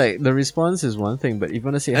excited." mean, like the response is one thing, but if you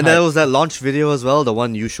want to say And hype, there was that launch video as well, the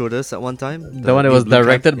one you showed us at one time. the one that was Blue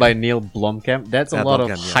directed Camp, by yeah. Neil Blomkamp, that's a Yeah, lot of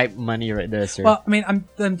Blomkamp, yeah. hype money right there, sir. well, I mean, I'm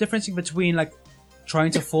differencing between like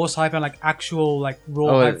trying to force hype and like actual like raw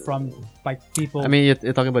Oh, hype from like people. I mean,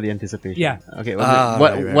 you're talking about the anticipation. Yeah. Okay. Ah,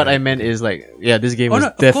 what right, what I right. meant is like, yeah, this game Oh, was no,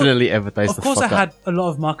 of definitely advertised. of the course, I fuck up. had a lot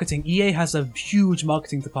of marketing. EA has a huge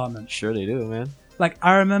marketing department. Sure, they do, man. Like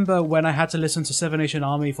I remember when I had to listen to Seven Nation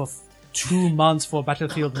Army for 2 months for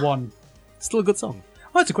Battlefield 1. Still a good song.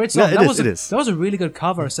 Oh, it's a great song. Yeah, it is. That was a really good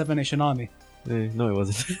cover of Seven Nation Army. No, it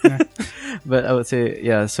wasn't. But I would say,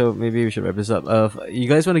 yeah, so maybe we should wrap this up. You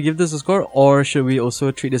guys want to give this a score, or should we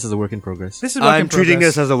also treat this as a work in progress? This is work I'm in treating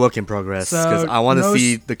progress. this as a work in progress because So, I want to no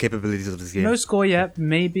see s- the capabilities of this game. No score yet.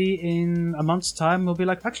 Maybe in a month's time we'll be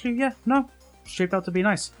like, actually, yeah, no, shaped out to be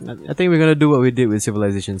nice. I think we're gonna do what we did with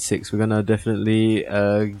Civilization 6. We're gonna definitely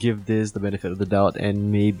give this the benefit of the doubt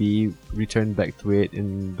and maybe return back to it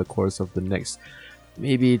in the course of the next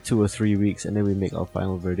maybe 2 or 3 weeks, and then we make our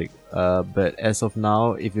final verdict. But as of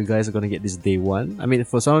now, if you guys are gonna get this day one, I mean,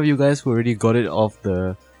 for some of you guys who already got it off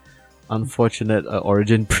the unfortunate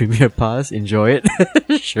Origin Premier Pass, enjoy it.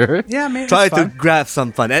 Sure. Yeah, maybe Try it's to fine. grab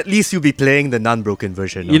some fun. At least you'll be playing the non-broken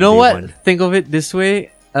version. You on know day what? one. Think of it this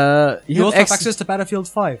way. You also have access to Battlefield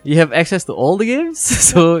 5. You have access to all the games,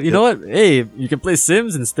 so you know what? Hey, you can play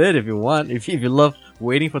Sims instead if you want. If you love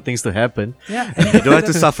waiting for things to happen. Yeah, You don't have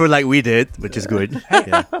to suffer like we did, which is good.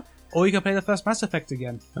 Yeah. or you can play the first Mass Effect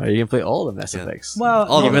again. You can play all the Mass Yeah. Effects. Well,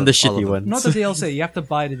 All of even them, the all shitty of them. ones. not the DLC. You have to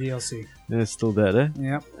buy the DLC. It's still that, eh?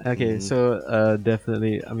 Yeah. Okay, so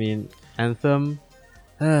definitely, I mean, Anthem,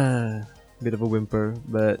 bit of a whimper,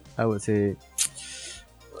 but I would say,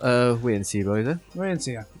 wait and see, boys. Wait and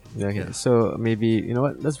see. Yeah. Yeah, okay. Yeah. So maybe, you know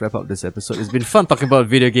what? Let's wrap up this episode. It's been fun talking about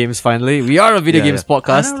video games. Finally, we are a video Yeah, games yeah. I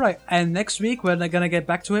podcast. know, right? And next week we're gonna get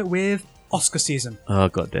back to it with Oscar season. Oh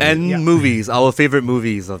god damn. And Yeah. movies, our favorite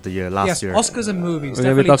movies of the year last Yes, year. Oscars and movies. We're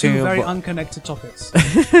gonna be Definitely two talking very about- unconnected topics.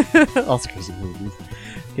 Oscars and movies.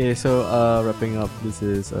 Okay, so wrapping up. This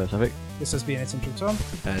is Shafiq. This has been It's Intro Tom.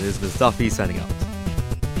 And this is Mustafi signing out.